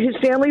pregnant. His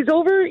family's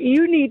over.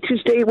 You need to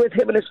stay with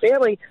him and his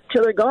family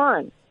till they're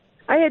gone.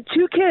 I had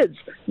 2 kids.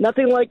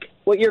 Nothing like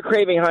what you're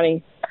craving,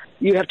 honey.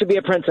 You have to be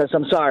a princess.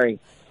 I'm sorry.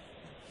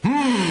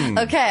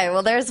 Okay,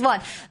 well, there's one.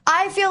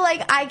 I feel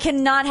like I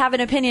cannot have an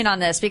opinion on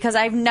this because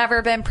I've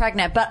never been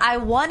pregnant, but I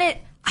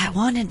wanted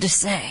to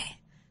say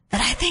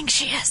that I think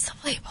she is the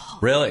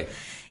Bleephole. Really?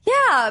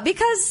 Yeah,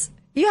 because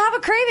you have a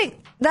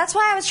craving. That's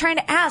why I was trying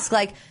to ask,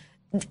 like,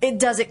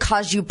 does it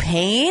cause you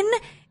pain?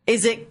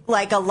 Is it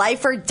like a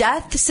life or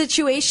death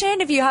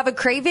situation if you have a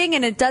craving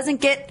and it doesn't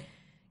get,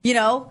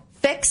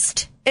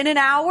 fixed in an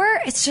hour?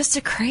 It's just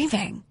a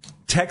craving.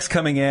 Text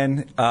coming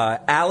in.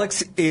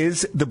 Alex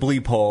is the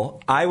Bleephole.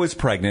 I was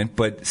pregnant,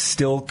 but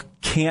still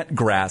can't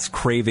grasp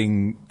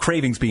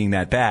cravings being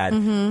that bad.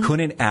 Mm-hmm.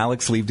 Couldn't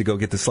Alex leave to go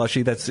get the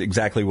slushie? That's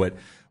exactly what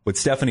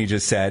Stephanie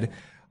just said.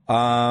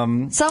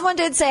 Someone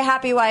did say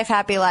happy wife,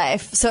 happy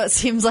life. So it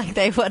seems like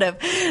they would have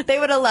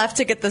left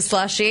to get the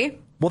slushie.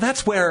 Well,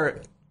 that's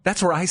where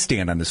I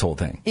stand on this whole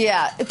thing.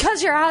 Yeah,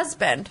 because your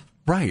husband.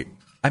 Right.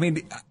 I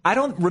mean, I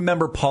don't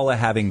remember Paula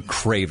having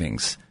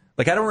cravings.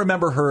 Like, I don't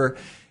remember her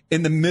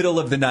in the middle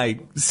of the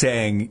night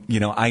saying,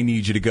 I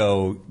need you to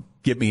go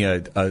get me a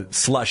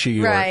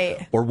slushie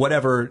right. or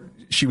whatever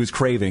she was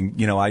craving.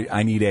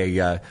 I need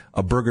a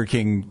Burger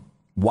King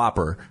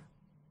Whopper.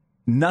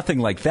 Nothing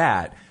like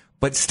that.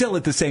 But still,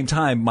 at the same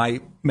time, my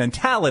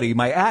mentality,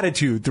 my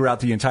attitude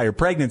throughout the entire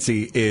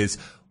pregnancy is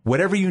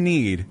whatever you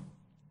need,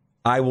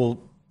 I will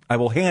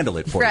handle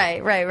it for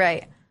you.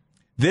 Right.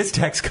 This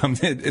text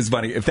comes in is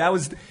funny. If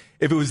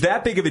it was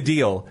that big of a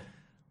deal,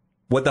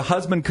 what the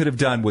husband could have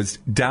done was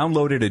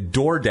downloaded a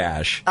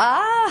DoorDash.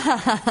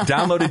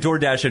 Downloaded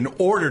DoorDash and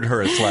ordered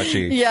her a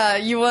slushie. Yeah,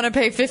 you want to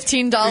pay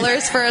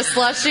 $15 for a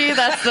slushie?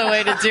 That's the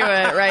way to do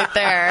it right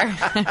there.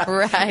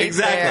 Right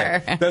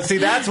exactly. there. Now, see,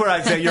 that's where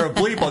I say you're a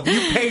Bleephole.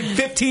 You paid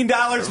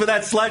 $15 for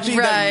that slushie?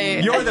 Right.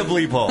 Then you're the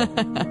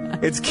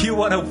Bleephole. It's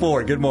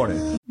Q104. Good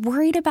morning.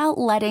 Worried about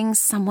letting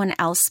someone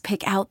else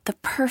pick out the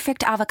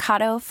perfect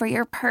avocado for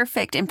your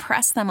perfect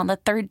impress them on the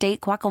third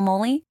date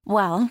guacamole?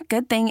 Well,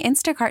 good thing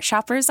Instacart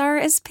shoppers are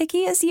as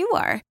picky as you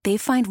are. They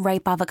find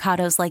ripe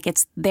avocados like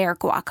it's their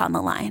guac on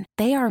the line.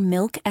 They are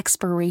milk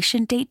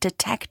expiration date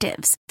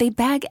detectives. They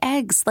bag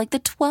eggs like the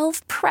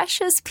 12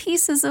 precious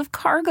pieces of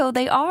cargo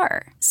they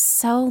are.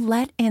 So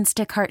let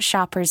Instacart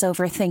shoppers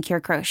overthink your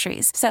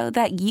groceries so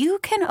that you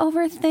can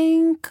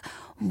overthink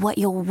what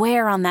you'll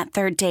wear on that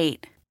third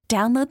date.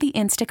 Download the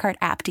Instacart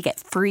app to get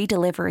free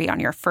delivery on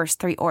your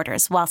first 3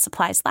 orders while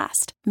supplies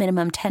last.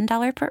 Minimum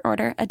 $10 per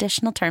order.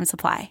 Additional terms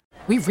apply.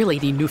 We really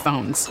need new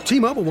phones.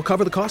 T-Mobile will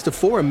cover the cost of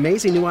 4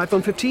 amazing new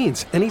iPhone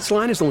 15s, and each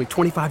line is only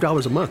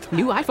 $25 a month.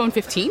 New iPhone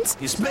 15s?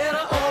 It's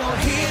better over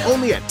here.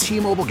 Only at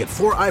T-Mobile, get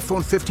 4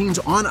 iPhone 15s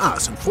on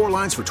us and 4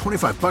 lines for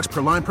 $25 per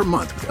line per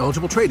month with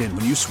eligible trade-in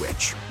when you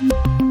switch.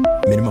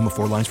 Minimum of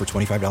 4 lines for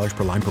 $25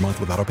 per line per month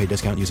with autopay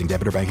discount using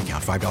debit or bank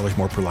account. $5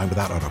 more per line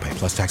without autopay,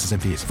 plus taxes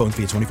and fees. Phone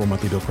fee at 24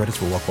 monthly bill credits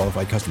for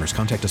well-qualified customers.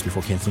 Contact us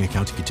before canceling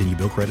account to continue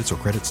bill credits or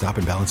credit stop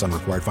and balance on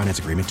required finance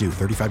agreement due.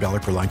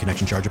 $35 per line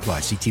connection charge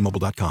applies. See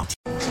T-Mobile.com.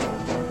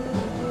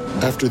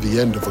 After the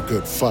end of a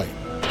good fight,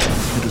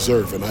 you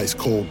deserve an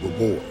ice-cold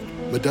reward.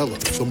 Modelo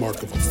is the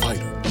mark of a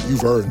fighter.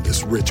 You've earned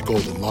this rich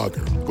golden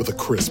lager with a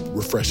crisp,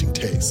 refreshing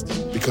taste.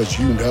 Because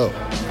you know,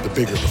 the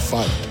bigger the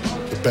fight,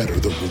 the better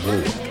the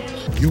reward.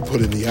 You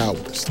put in the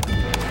hours,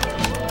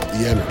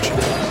 the energy,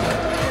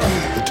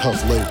 the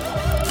tough labor.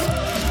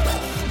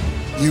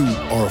 You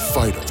are a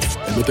fighter,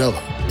 and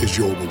Modelo is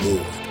your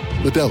reward.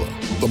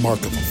 Modelo, the mark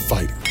of a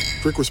fighter.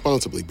 Drink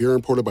responsibly. Beer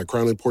imported by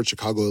Crown Imports,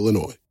 Chicago,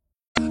 Illinois.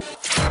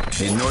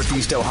 In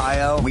Northeast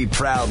Ohio, we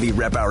proudly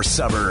rep our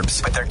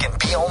suburbs, but there can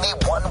be only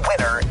one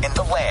winner in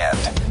the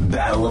land.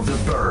 Battle of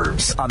the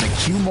Burbs on the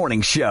Q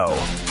Morning Show.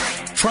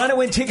 Trying to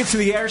win tickets to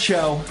the air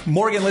show.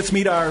 Morgan, let's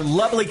meet our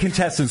lovely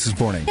contestants this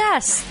morning.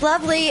 Yes,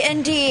 lovely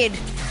indeed.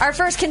 Our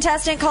first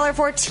contestant, caller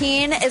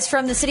 14, is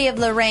from the city of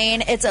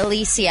Lorraine. It's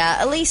Alicia.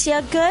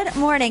 Alicia, good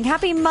morning.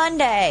 Happy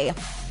Monday.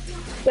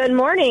 Good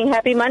morning.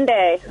 Happy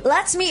Monday.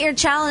 Let's meet your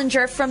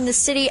challenger from the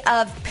city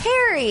of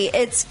Perry.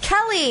 It's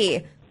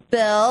Kelly.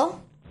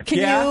 Bill,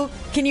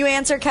 can you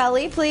answer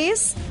Kelly,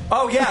 please?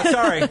 Oh, yeah,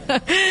 sorry.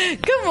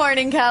 Good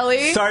morning,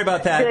 Kelly. Sorry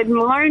about that. Good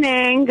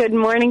morning. Good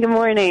morning. Good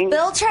morning.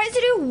 Bill tries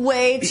to do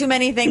way too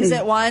many things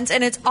at once,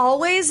 and it's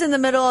always in the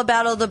middle of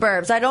Battle of the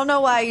Burbs. I don't know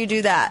why you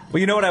do that.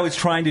 Well, you know what I was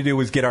trying to do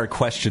was get our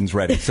questions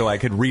ready so I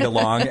could read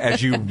along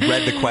as you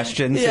read the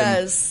questions.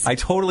 Yes. And I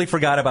totally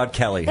forgot about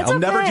Kelly. I'll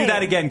never do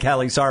that again,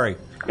 Kelly. Sorry.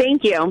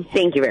 Thank you.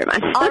 Thank you very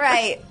much. All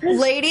right.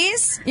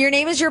 Ladies, your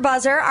name is your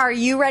buzzer. Are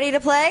you ready to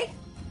play?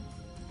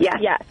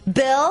 Yes.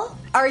 Bill,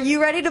 are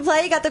you ready to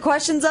play? You got the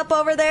questions up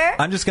over there?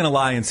 I'm just going to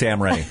lie and say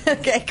I'm ready.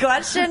 Okay,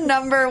 question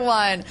number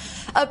 1.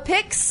 A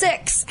pick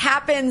 6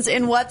 happens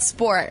in what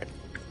sport?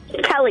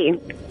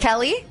 Kelly.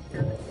 Kelly?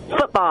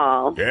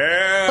 Football.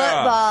 Yeah.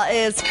 Football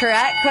is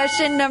correct.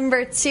 Question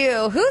number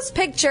 2. Whose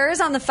picture's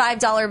on the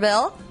 $5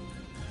 bill?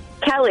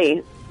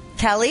 Kelly.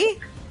 Kelly?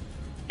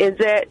 Is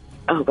it?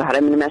 Oh, God,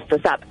 I'm going to mess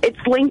this up. It's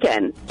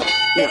Lincoln.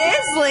 It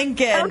is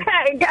Lincoln.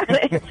 Okay, got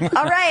it.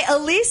 All right,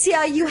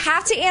 Alicia, you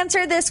have to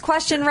answer this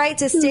question right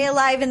to stay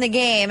alive in the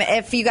game.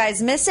 If you guys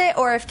miss it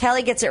or if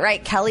Kelly gets it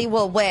right, Kelly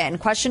will win.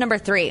 Question number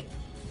 3.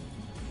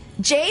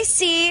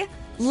 JC,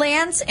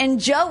 Lance,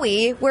 and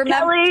Joey were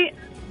Kelly,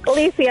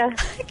 Alicia.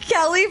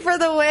 Kelly for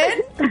the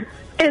win?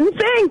 In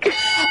sync.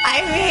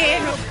 I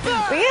mean,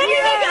 we didn't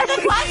even get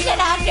the question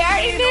out there.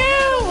 I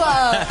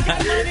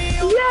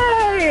knew.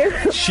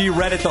 Yay. She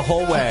read it the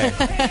whole way.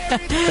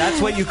 That's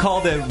what you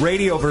call the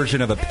radio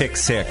version of a pick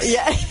 6.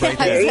 Yeah, right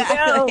there.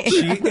 exactly.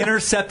 She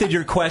intercepted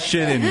your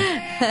question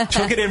and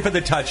took it in for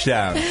the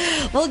touchdown.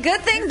 Well,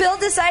 good thing Bill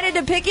decided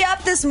to pick you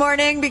up this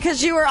morning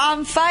because you were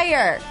on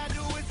fire.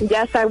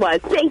 Yes, I was.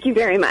 Thank you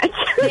very much.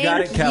 You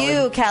got it, Kelly.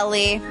 Thank you,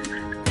 Kelly.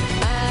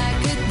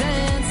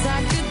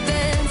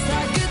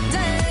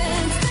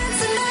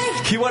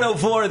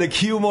 Q104, the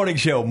Q Morning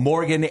Show.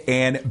 Morgan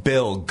and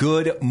Bill.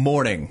 Good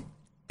morning.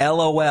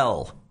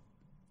 LOL.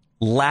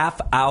 Laugh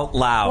out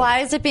loud. Why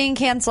is it being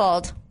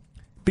canceled?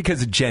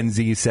 Because Gen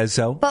Z says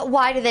so. But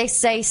why do they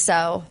say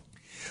so?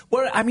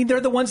 Well, I mean,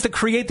 they're the ones that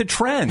create the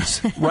trends.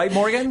 Right,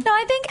 Morgan? No,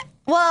 I think,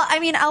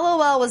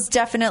 LOL was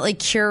definitely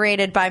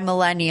curated by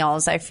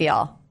millennials, I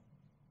feel.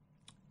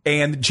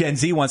 And Gen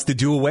Z wants to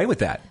do away with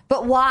that.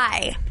 But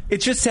why?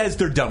 It just says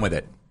they're done with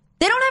it.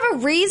 They don't have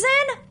a reason?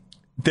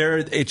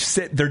 They're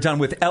done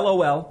with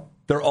LOL.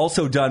 They're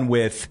also done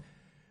with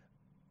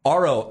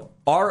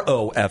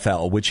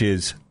ROFL, which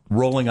is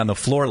rolling on the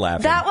floor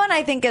laughing. That one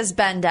I think has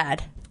been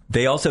dead.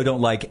 They also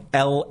don't like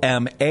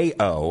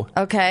LMAO.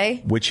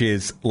 Okay. Which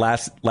is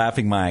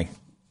laughing my...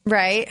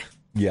 Right.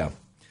 Yeah.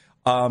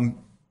 And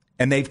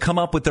they've come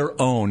up with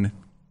their own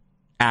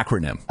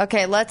acronym.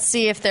 Okay, let's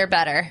see if they're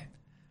better.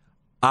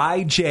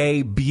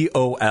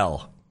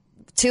 IJBOL.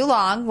 Too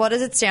long. What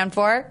does it stand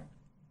for?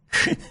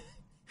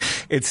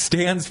 It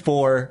stands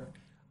for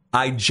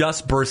I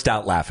just burst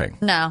out laughing.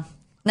 No.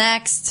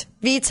 Next.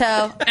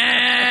 Veto.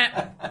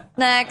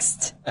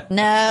 Next.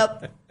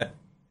 Nope.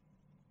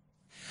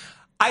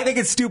 I think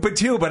it's stupid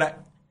too, but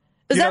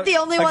Is that the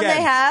only one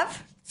they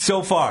have?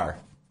 So far.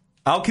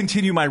 I'll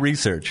continue my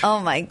research.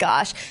 Oh my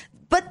gosh.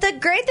 But the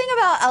great thing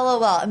about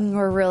LOL, I mean,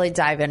 we're really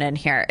diving in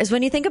here, is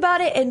when you think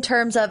about it in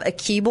terms of a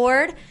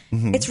keyboard,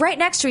 it's right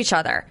next to each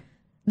other.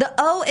 The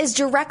O is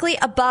directly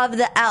above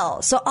the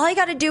L. So all you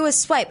got to do is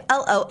swipe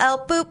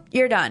LOL, boop,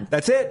 you're done.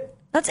 That's it.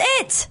 That's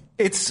it.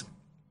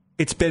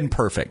 It's been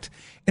perfect.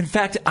 In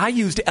fact, I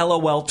used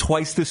LOL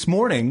twice this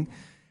morning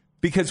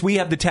because we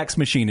have the text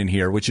machine in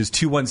here, which is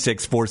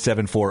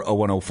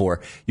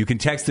 216-474-0104. You can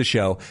text the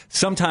show.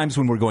 Sometimes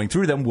when we're going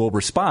through them, we'll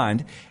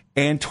respond.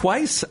 And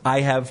twice I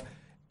have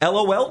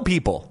LOL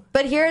people.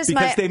 But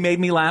because they made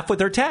me laugh with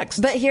their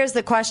text. But here's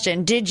the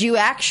question. Did you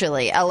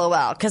actually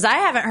LOL? Because I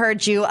haven't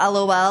heard you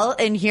LOL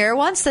in here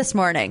once this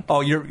morning.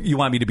 Oh, you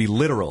want me to be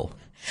literal?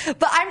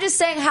 But I'm just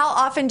saying, how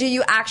often do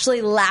you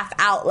actually laugh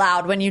out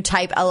loud when you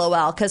type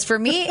LOL? Because for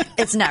me,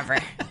 it's never.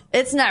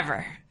 It's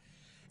never.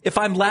 If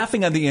I'm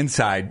laughing on the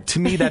inside, to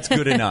me, that's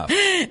good enough.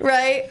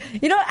 Right?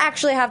 You don't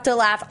actually have to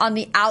laugh on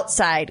the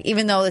outside,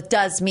 even though it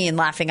does mean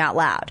laughing out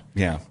loud.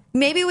 Yeah.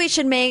 Maybe we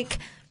should make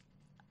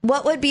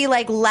what would be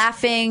like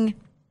laughing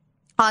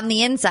on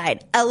the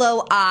inside.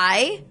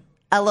 LOI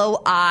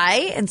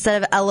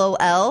instead of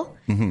LOL.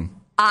 Mm-hmm.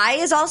 I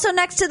is also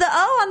next to the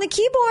O on the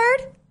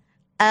keyboard.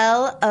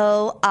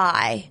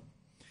 LOI.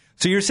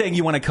 So you're saying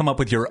you want to come up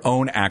with your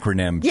own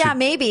acronym? Yeah,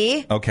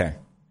 maybe. Okay.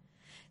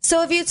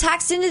 So if you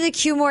text into the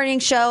Q Morning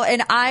Show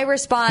and I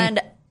respond,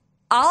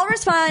 I'll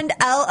respond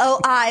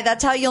LOI.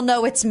 That's how you'll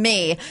know it's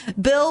me.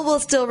 Bill will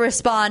still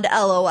respond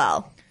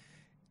LOL.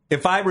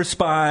 If I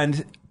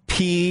respond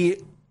P,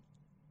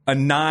 a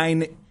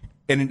 9,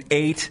 and an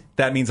 8,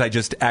 that means I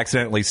just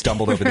accidentally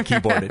stumbled over the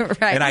keyboard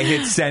Right. and I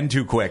hit send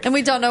too quick. And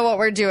we don't know what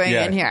we're doing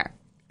in here.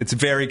 It's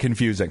very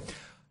confusing.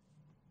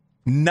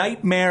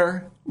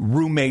 Nightmare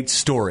roommate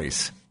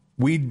stories.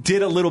 We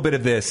did a little bit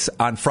of this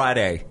on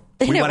Friday.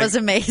 And it was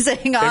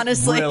amazing,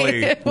 honestly.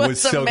 It really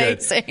was so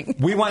amazing. Good.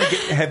 We want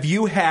to have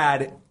you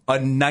had a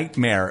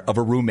nightmare of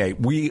a roommate?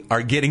 We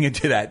are getting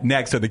into that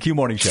next on the Q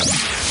Morning Show.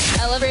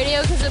 I love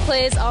radio because it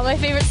plays all my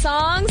favorite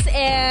songs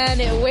and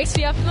it wakes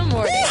me up in the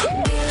morning.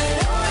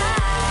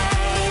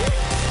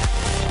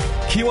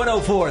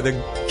 Q104,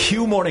 the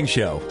Q Morning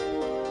Show.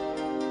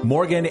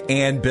 Morgan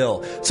and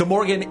Bill. So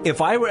Morgan,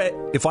 if I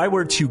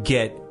were to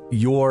get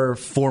your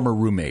former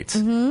roommates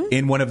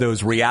in one of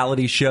those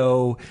reality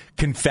show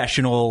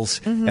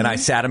confessionals, and I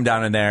sat them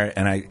down in there,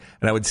 and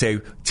I would say,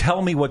 "Tell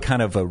me what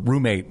kind of a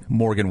roommate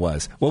Morgan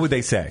was." What would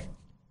they say?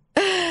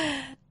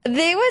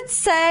 They would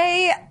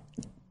say,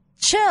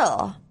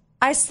 "Chill.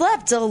 I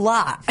slept a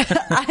lot.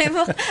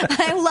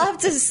 I love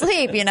to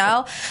sleep, you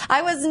know?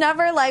 I was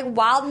never like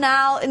wilding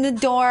out in the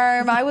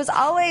dorm. I was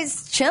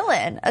always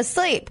chilling,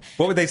 asleep."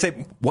 What would they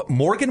say? What,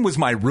 Morgan was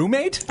my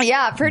roommate?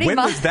 Yeah, pretty much.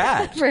 When was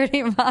that?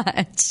 Pretty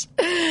much.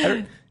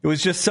 It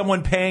was just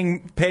someone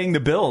paying the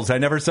bills. I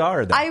never saw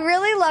her, though. I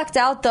really lucked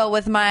out, though,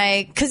 with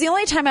because the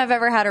only time I've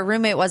ever had a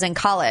roommate was in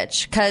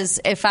college. Because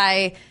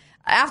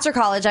after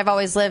college, I've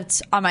always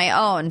lived on my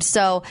own.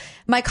 So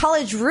my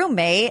college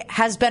roommate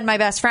has been my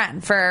best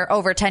friend for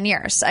over 10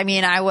 years. I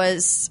mean, I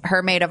was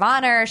her maid of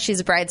honor. She's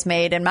a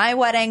bridesmaid in my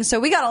wedding. So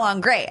we got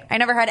along great. I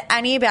never had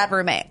any bad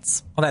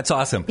roommates. Oh, that's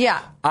awesome.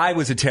 Yeah. I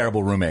was a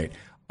terrible roommate.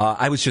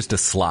 I was just a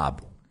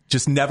slob.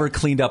 Just never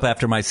cleaned up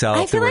after myself.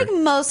 I feel like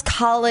most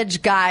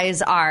college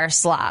guys are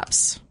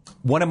slobs.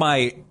 One of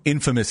my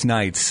infamous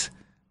nights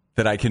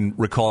that I can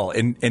recall,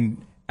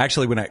 and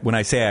actually, when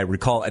I say I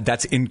recall,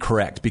 that's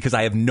incorrect because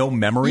I have no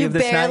memory of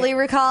this night. You barely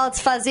recall? It's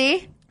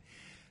fuzzy?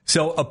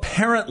 So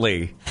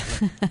apparently,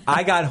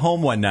 I got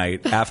home one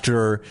night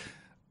after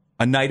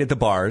a night at the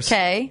bars.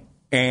 Okay.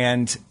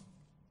 And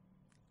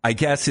I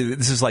guess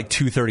this is like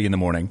 2:30 in the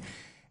morning.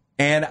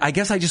 And I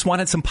guess I just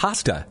wanted some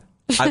pasta.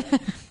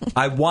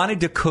 I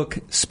wanted to cook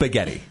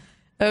spaghetti.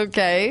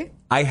 Okay.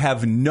 I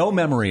have no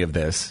memory of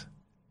this,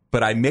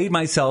 but I made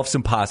myself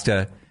some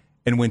pasta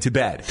and went to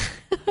bed.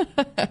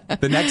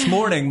 The next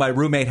morning, my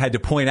roommate had to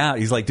point out,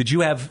 he's like, Did you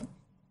have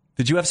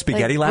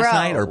spaghetti last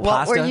night or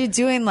pasta? What were you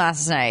doing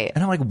last night?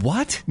 And I'm like,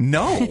 what?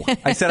 No.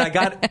 I said I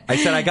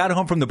got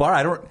home from the bar.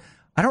 I don't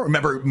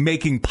remember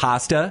making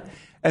pasta.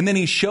 And then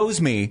he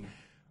shows me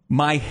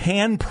my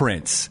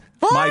handprints.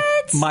 What?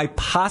 My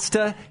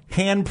pasta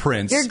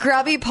handprints. Your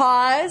grubby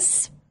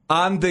paws?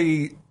 In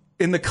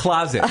the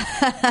closet,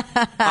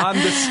 on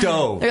the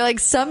stove. They're like,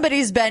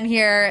 somebody's been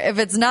here. If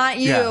it's not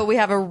you, we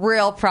have a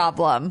real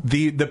problem.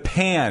 The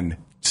pan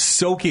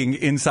soaking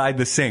inside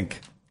the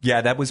sink.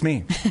 Yeah, that was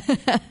me.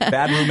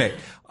 Bad roommate.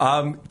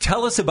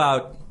 Tell us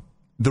about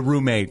the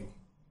roommate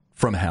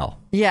from hell.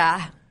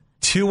 Yeah.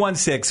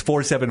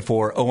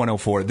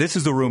 216-474-0104. This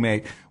is the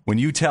roommate. When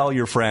you tell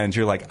your friends,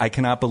 you're like, I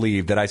cannot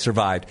believe that I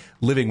survived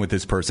living with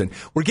this person.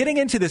 We're getting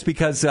into this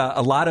because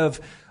a lot of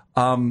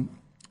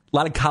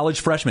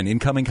college freshmen,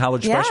 incoming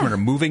college freshmen, are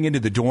moving into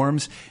the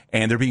dorms,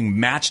 and they're being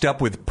matched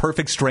up with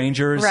perfect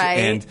strangers. Right.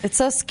 And it's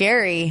so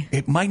scary.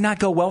 It might not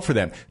go well for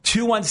them.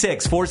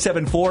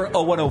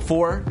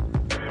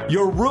 216-474-0104.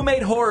 Your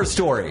roommate horror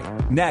story.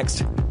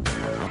 Next.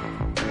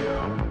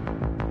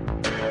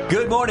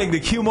 Good morning, the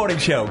Q Morning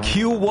Show,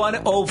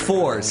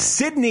 Q104.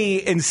 Sydney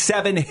in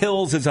Seven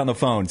Hills is on the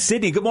phone.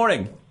 Sydney, good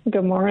morning.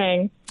 Good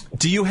morning.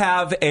 Do you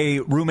have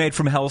a roommate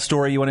from hell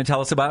story you want to tell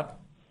us about?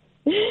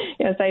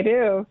 Yes, I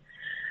do.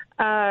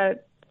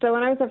 So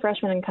when I was a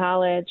freshman in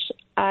college,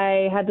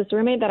 I had this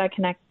roommate that I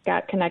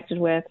got connected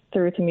with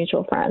through some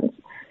mutual friends.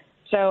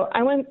 So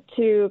I went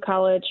to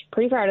college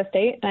pretty far out of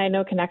state, and I had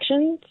no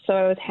connection, so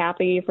I was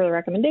happy for the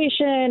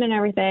recommendation and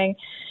everything.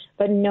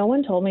 But no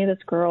one told me this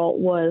girl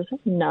was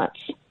nuts.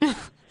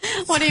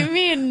 What do you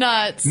mean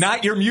nuts?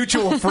 Not your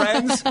mutual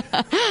friends?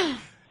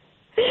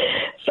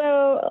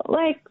 So,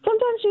 like,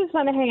 sometimes she was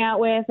fun to hang out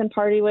with and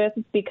party with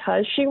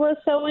because she was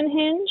so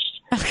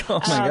unhinged.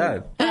 Oh, my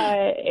God.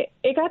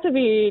 It got to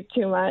be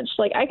too much.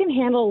 Like, I can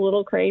handle a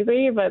little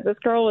crazy, but this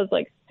girl was,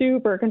 like,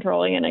 super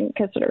controlling and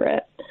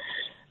inconsiderate.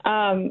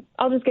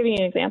 I'll just give you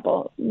an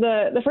example.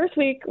 The first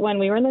week when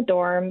we were in the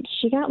dorm,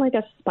 she got, like,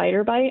 a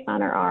spider bite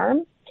on her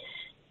arm.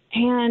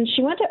 And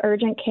she went to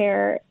urgent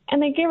care,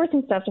 and they gave her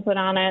some stuff to put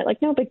on it.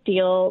 Like, no big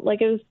deal. Like,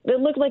 it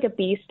looked like a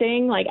bee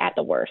sting, like, at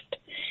the worst.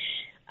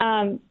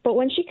 But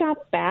when she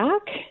got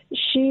back,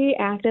 she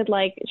acted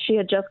like she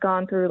had just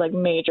gone through, like,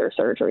 major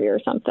surgery or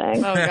something.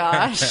 Oh,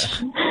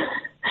 gosh.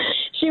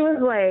 She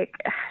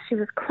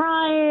was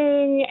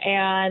crying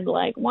and,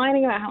 like,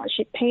 whining about how much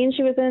pain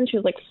she was in. She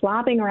was, like,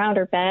 flopping around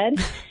her bed.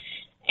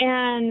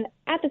 And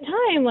at the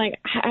time, like,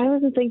 I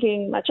wasn't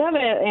thinking much of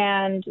it.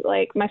 And,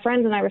 like, my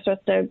friends and I were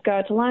supposed to go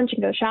out to lunch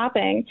and go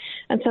shopping.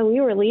 And so we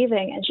were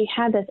leaving, and she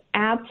had this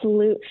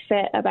absolute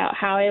fit about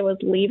how I was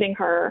leaving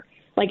her,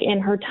 like,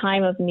 in her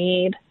time of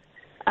need,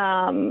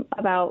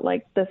 about,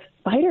 like, this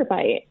spider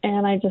bite.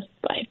 And I just,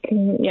 like,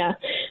 yeah.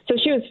 So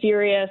she was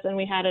furious, and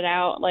we had it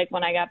out, like,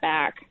 when I got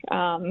back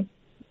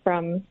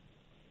from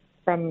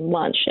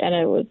lunch, and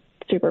it was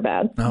super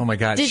bad. Oh, my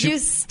God. Did you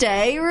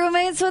stay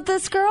roommates with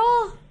this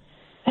girl?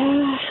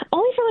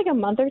 Only for like a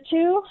month or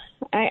two.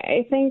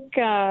 I think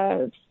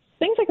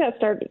things like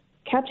that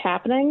kept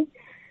happening.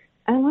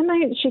 And one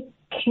night she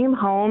came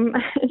home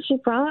and she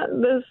brought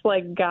this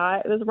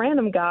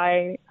random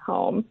guy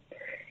home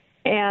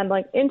and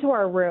like into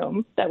our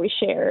room that we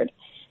shared.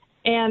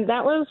 And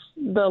that was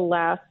the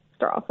last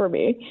straw for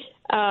me.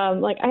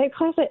 Like I had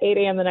class at 8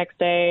 a.m. the next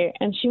day,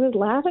 and she was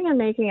laughing and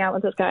making out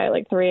with this guy at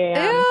like 3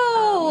 a.m.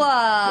 Ew!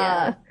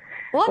 Yeah.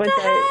 What the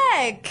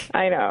heck?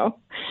 I know.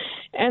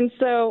 And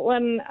so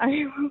when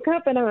I woke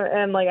up and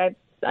I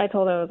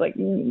told him, I was like,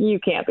 you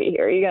can't be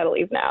here. You got to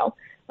leave now.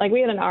 Like,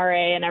 we had an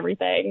RA and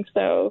everything.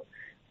 So,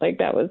 like,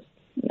 that was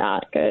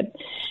not good.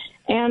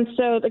 And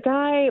so the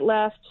guy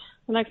left.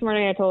 The next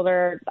morning I told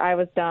her I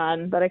was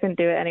done, that I couldn't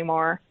do it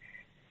anymore.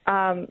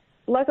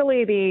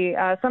 Luckily,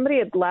 somebody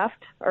had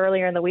left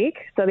earlier in the week.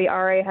 So the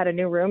RA had a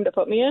new room to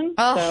put me in.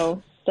 Oh.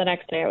 So the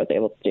next day I was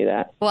able to do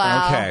that.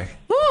 Wow. Okay.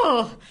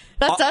 Whew.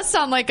 That does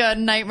sound like a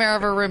nightmare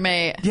of a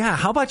roommate. Yeah.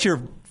 How about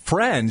your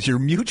friends, your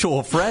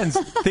mutual friends,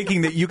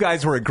 thinking that you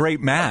guys were a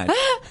great match?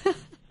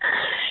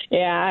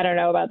 Yeah, I don't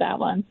know about that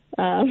one.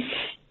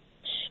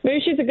 Maybe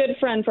she's a good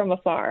friend from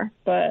afar,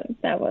 but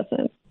that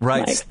wasn't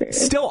right. my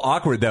experience. Still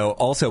awkward, though,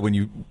 also when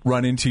you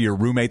run into your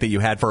roommate that you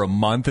had for a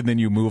month and then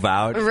you move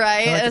out.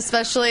 Right,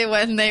 especially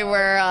when they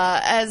were,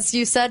 as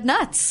you said,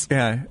 nuts.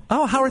 Yeah.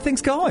 Oh, how are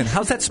things going?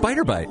 How's that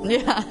spider bite?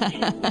 Yeah.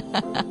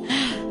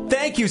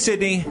 Thank you,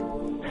 Sydney.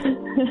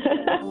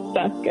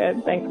 Sounds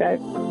good. Thanks, guys.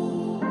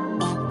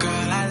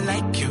 I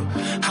like you,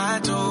 I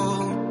do.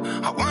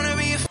 I wanna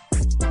be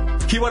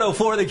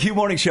Q104, the Q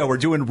Morning Show. We're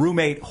doing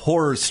roommate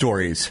horror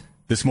stories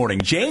this morning.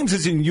 James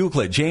is in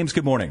Euclid. James,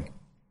 good morning.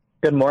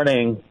 Good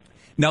morning.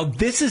 Now,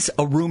 this is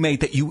a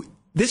roommate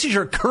this is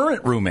your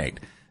current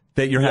roommate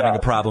that you're having a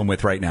problem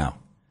with right now.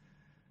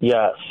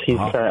 Yes, he's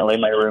currently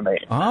my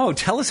roommate. Oh,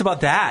 tell us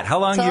about that.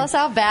 Tell us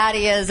how bad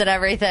he is and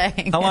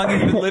everything. How long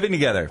have you been living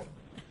together?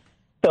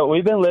 So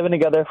we've been living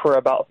together for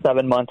about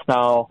 7 months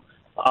now.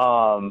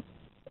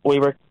 We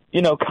were,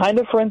 kind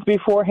of friends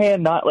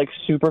beforehand, not like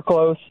super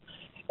close.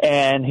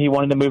 And he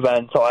wanted to move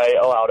in, so I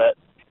allowed it.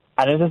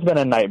 And it's just been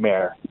a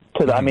nightmare.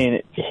 Because,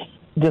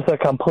 just a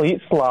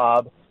complete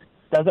slob.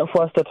 Doesn't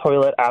flush the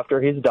toilet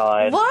after he's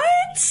done.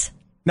 What?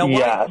 Now,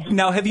 yes.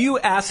 Now, have you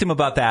asked him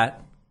about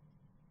that?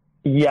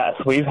 Yes,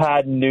 we've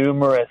had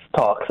numerous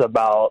talks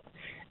about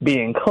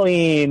being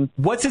clean.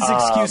 What's his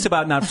excuse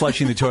about not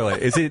flushing the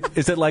toilet? Is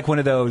it like one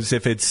of those,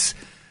 if it's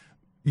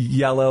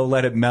yellow,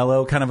 let it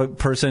mellow kind of a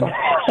person?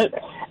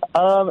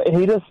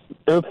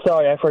 Oops,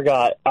 sorry, I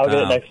forgot. I'll get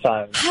it next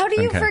time. How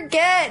do you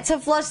forget to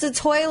flush the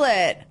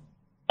toilet?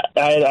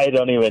 I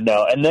don't even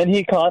know. And then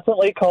he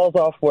constantly calls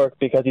off work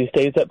because he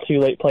stays up too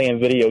late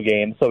playing video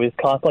games, so he's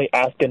constantly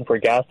asking for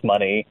gas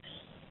money.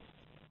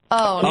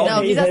 Oh,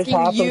 no, he's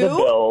asking you? Of the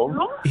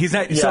bill. He's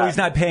not. Yeah. So he's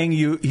not paying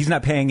you. He's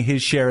not paying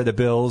his share of the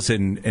bills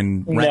and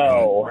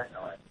rent.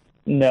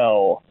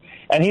 No.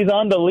 And he's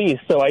on the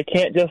lease, so I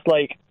can't just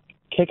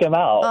kick him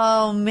out.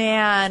 Oh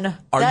man,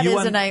 that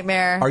is a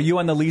nightmare. Are you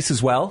on the lease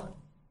as well?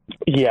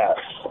 Yes,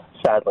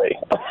 sadly.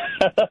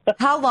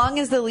 How long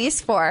is the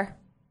lease for?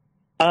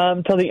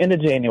 Till the end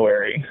of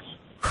January.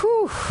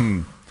 Whew.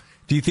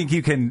 Do you think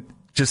you can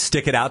just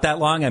stick it out that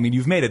long? I mean,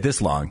 you've made it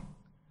this long.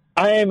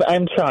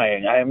 I'm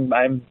trying.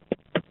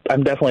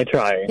 I'm definitely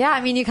trying. Yeah,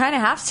 I mean, you kind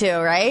of have to,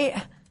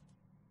 right?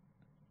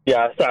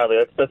 Yeah,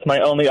 sadly, that's my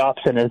only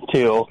option is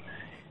to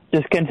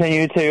just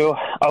continue to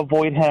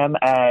avoid him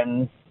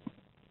and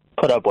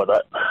put up with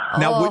it.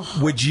 Now,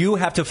 would you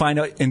have to find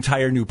an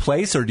entire new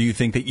place, or do you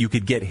think that you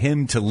could get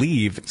him to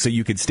leave so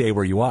you could stay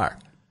where you are?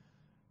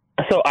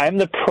 So I'm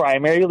the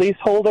primary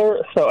leaseholder,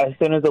 so as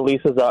soon as the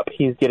lease is up,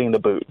 he's getting the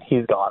boot.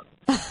 He's gone.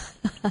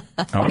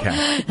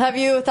 Okay. Have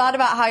you thought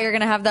about how you're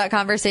going to have that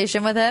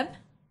conversation with him?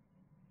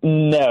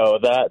 No.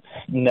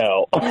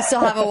 You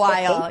still have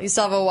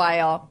a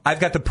while. I've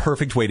got the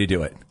perfect way to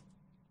do it.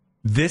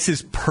 This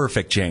is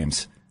perfect,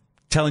 James.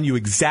 Telling you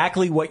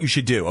exactly what you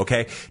should do,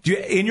 okay?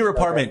 In your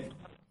apartment,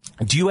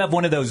 do you have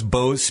one of those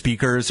Bose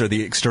speakers or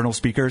the external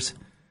speakers?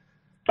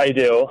 I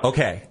do.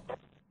 Okay.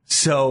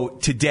 So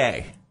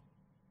today,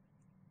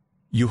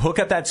 you hook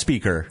up that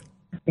speaker,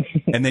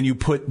 and then you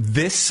put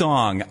this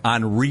song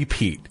on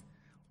repeat.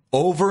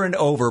 Over and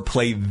over,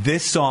 play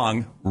this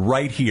song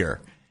right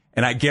here.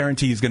 And I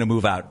guarantee he's going to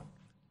move out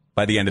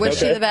by the end of the day. Was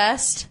she the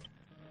best?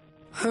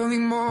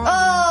 Oh,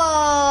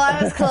 I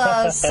was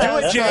close. Do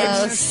it,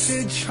 James.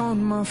 Message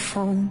on my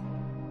phone.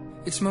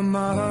 It's my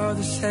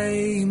mother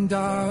saying,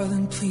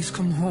 darling, please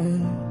come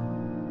home.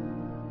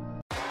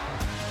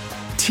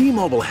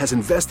 T-Mobile has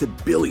invested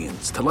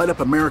billions to light up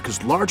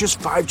America's largest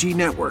 5G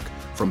network,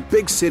 from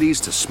big cities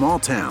to small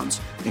towns,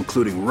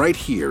 including right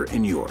here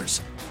in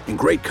yours. And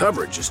great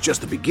coverage is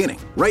just the beginning.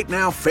 Right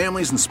now,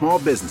 families and small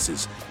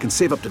businesses can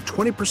save up to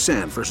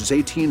 20% versus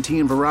AT&T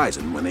and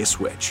Verizon when they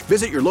switch.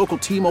 Visit your local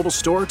T-Mobile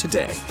store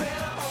today.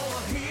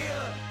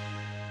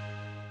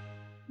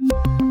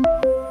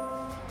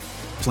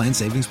 Plan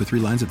savings with 3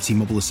 lines of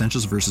T-Mobile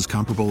Essentials versus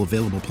comparable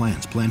available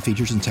plans. Plan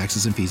features and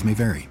taxes and fees may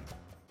vary.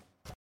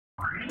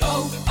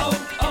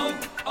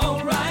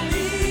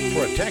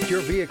 Protect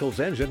your vehicle's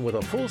engine with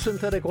a full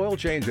synthetic oil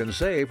change and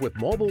save with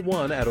Mobil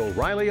 1 at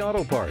O'Reilly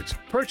Auto Parts.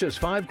 Purchase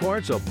 5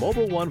 quarts of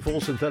Mobil 1 full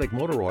synthetic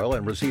motor oil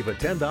and receive a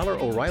 $10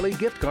 O'Reilly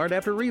gift card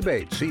after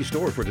rebate. See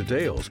store for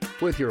details.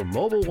 With your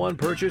Mobil 1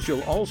 purchase,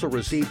 you'll also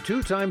receive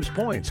 2 times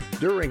points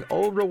during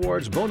O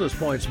Rewards Bonus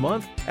Points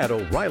Month at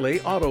O'Reilly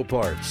Auto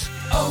Parts.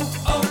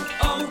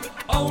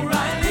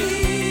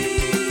 O'Reilly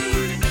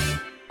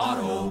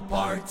Auto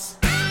Parts.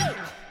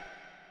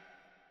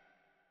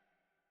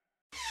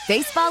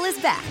 Baseball is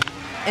back,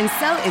 and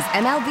so is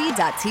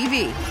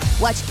MLB.tv.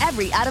 Watch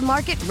every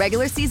out-of-market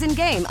regular season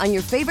game on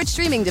your favorite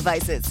streaming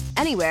devices,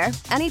 anywhere,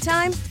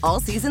 anytime,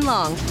 all season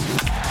long.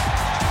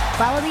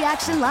 Follow the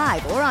action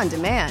live or on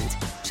demand.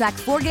 Track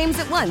 4 games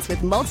at once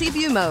with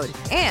multi-view mode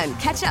and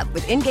catch up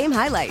with in-game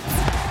highlights.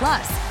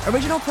 Plus,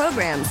 original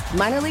programs,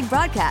 minor league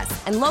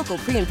broadcasts, and local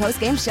pre- and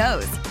post-game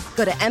shows.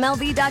 Go to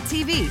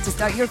MLB.tv to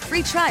start your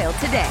free trial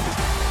today.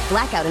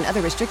 Blackout and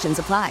other restrictions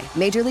apply.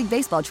 Major League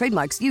Baseball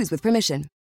trademarks used with permission.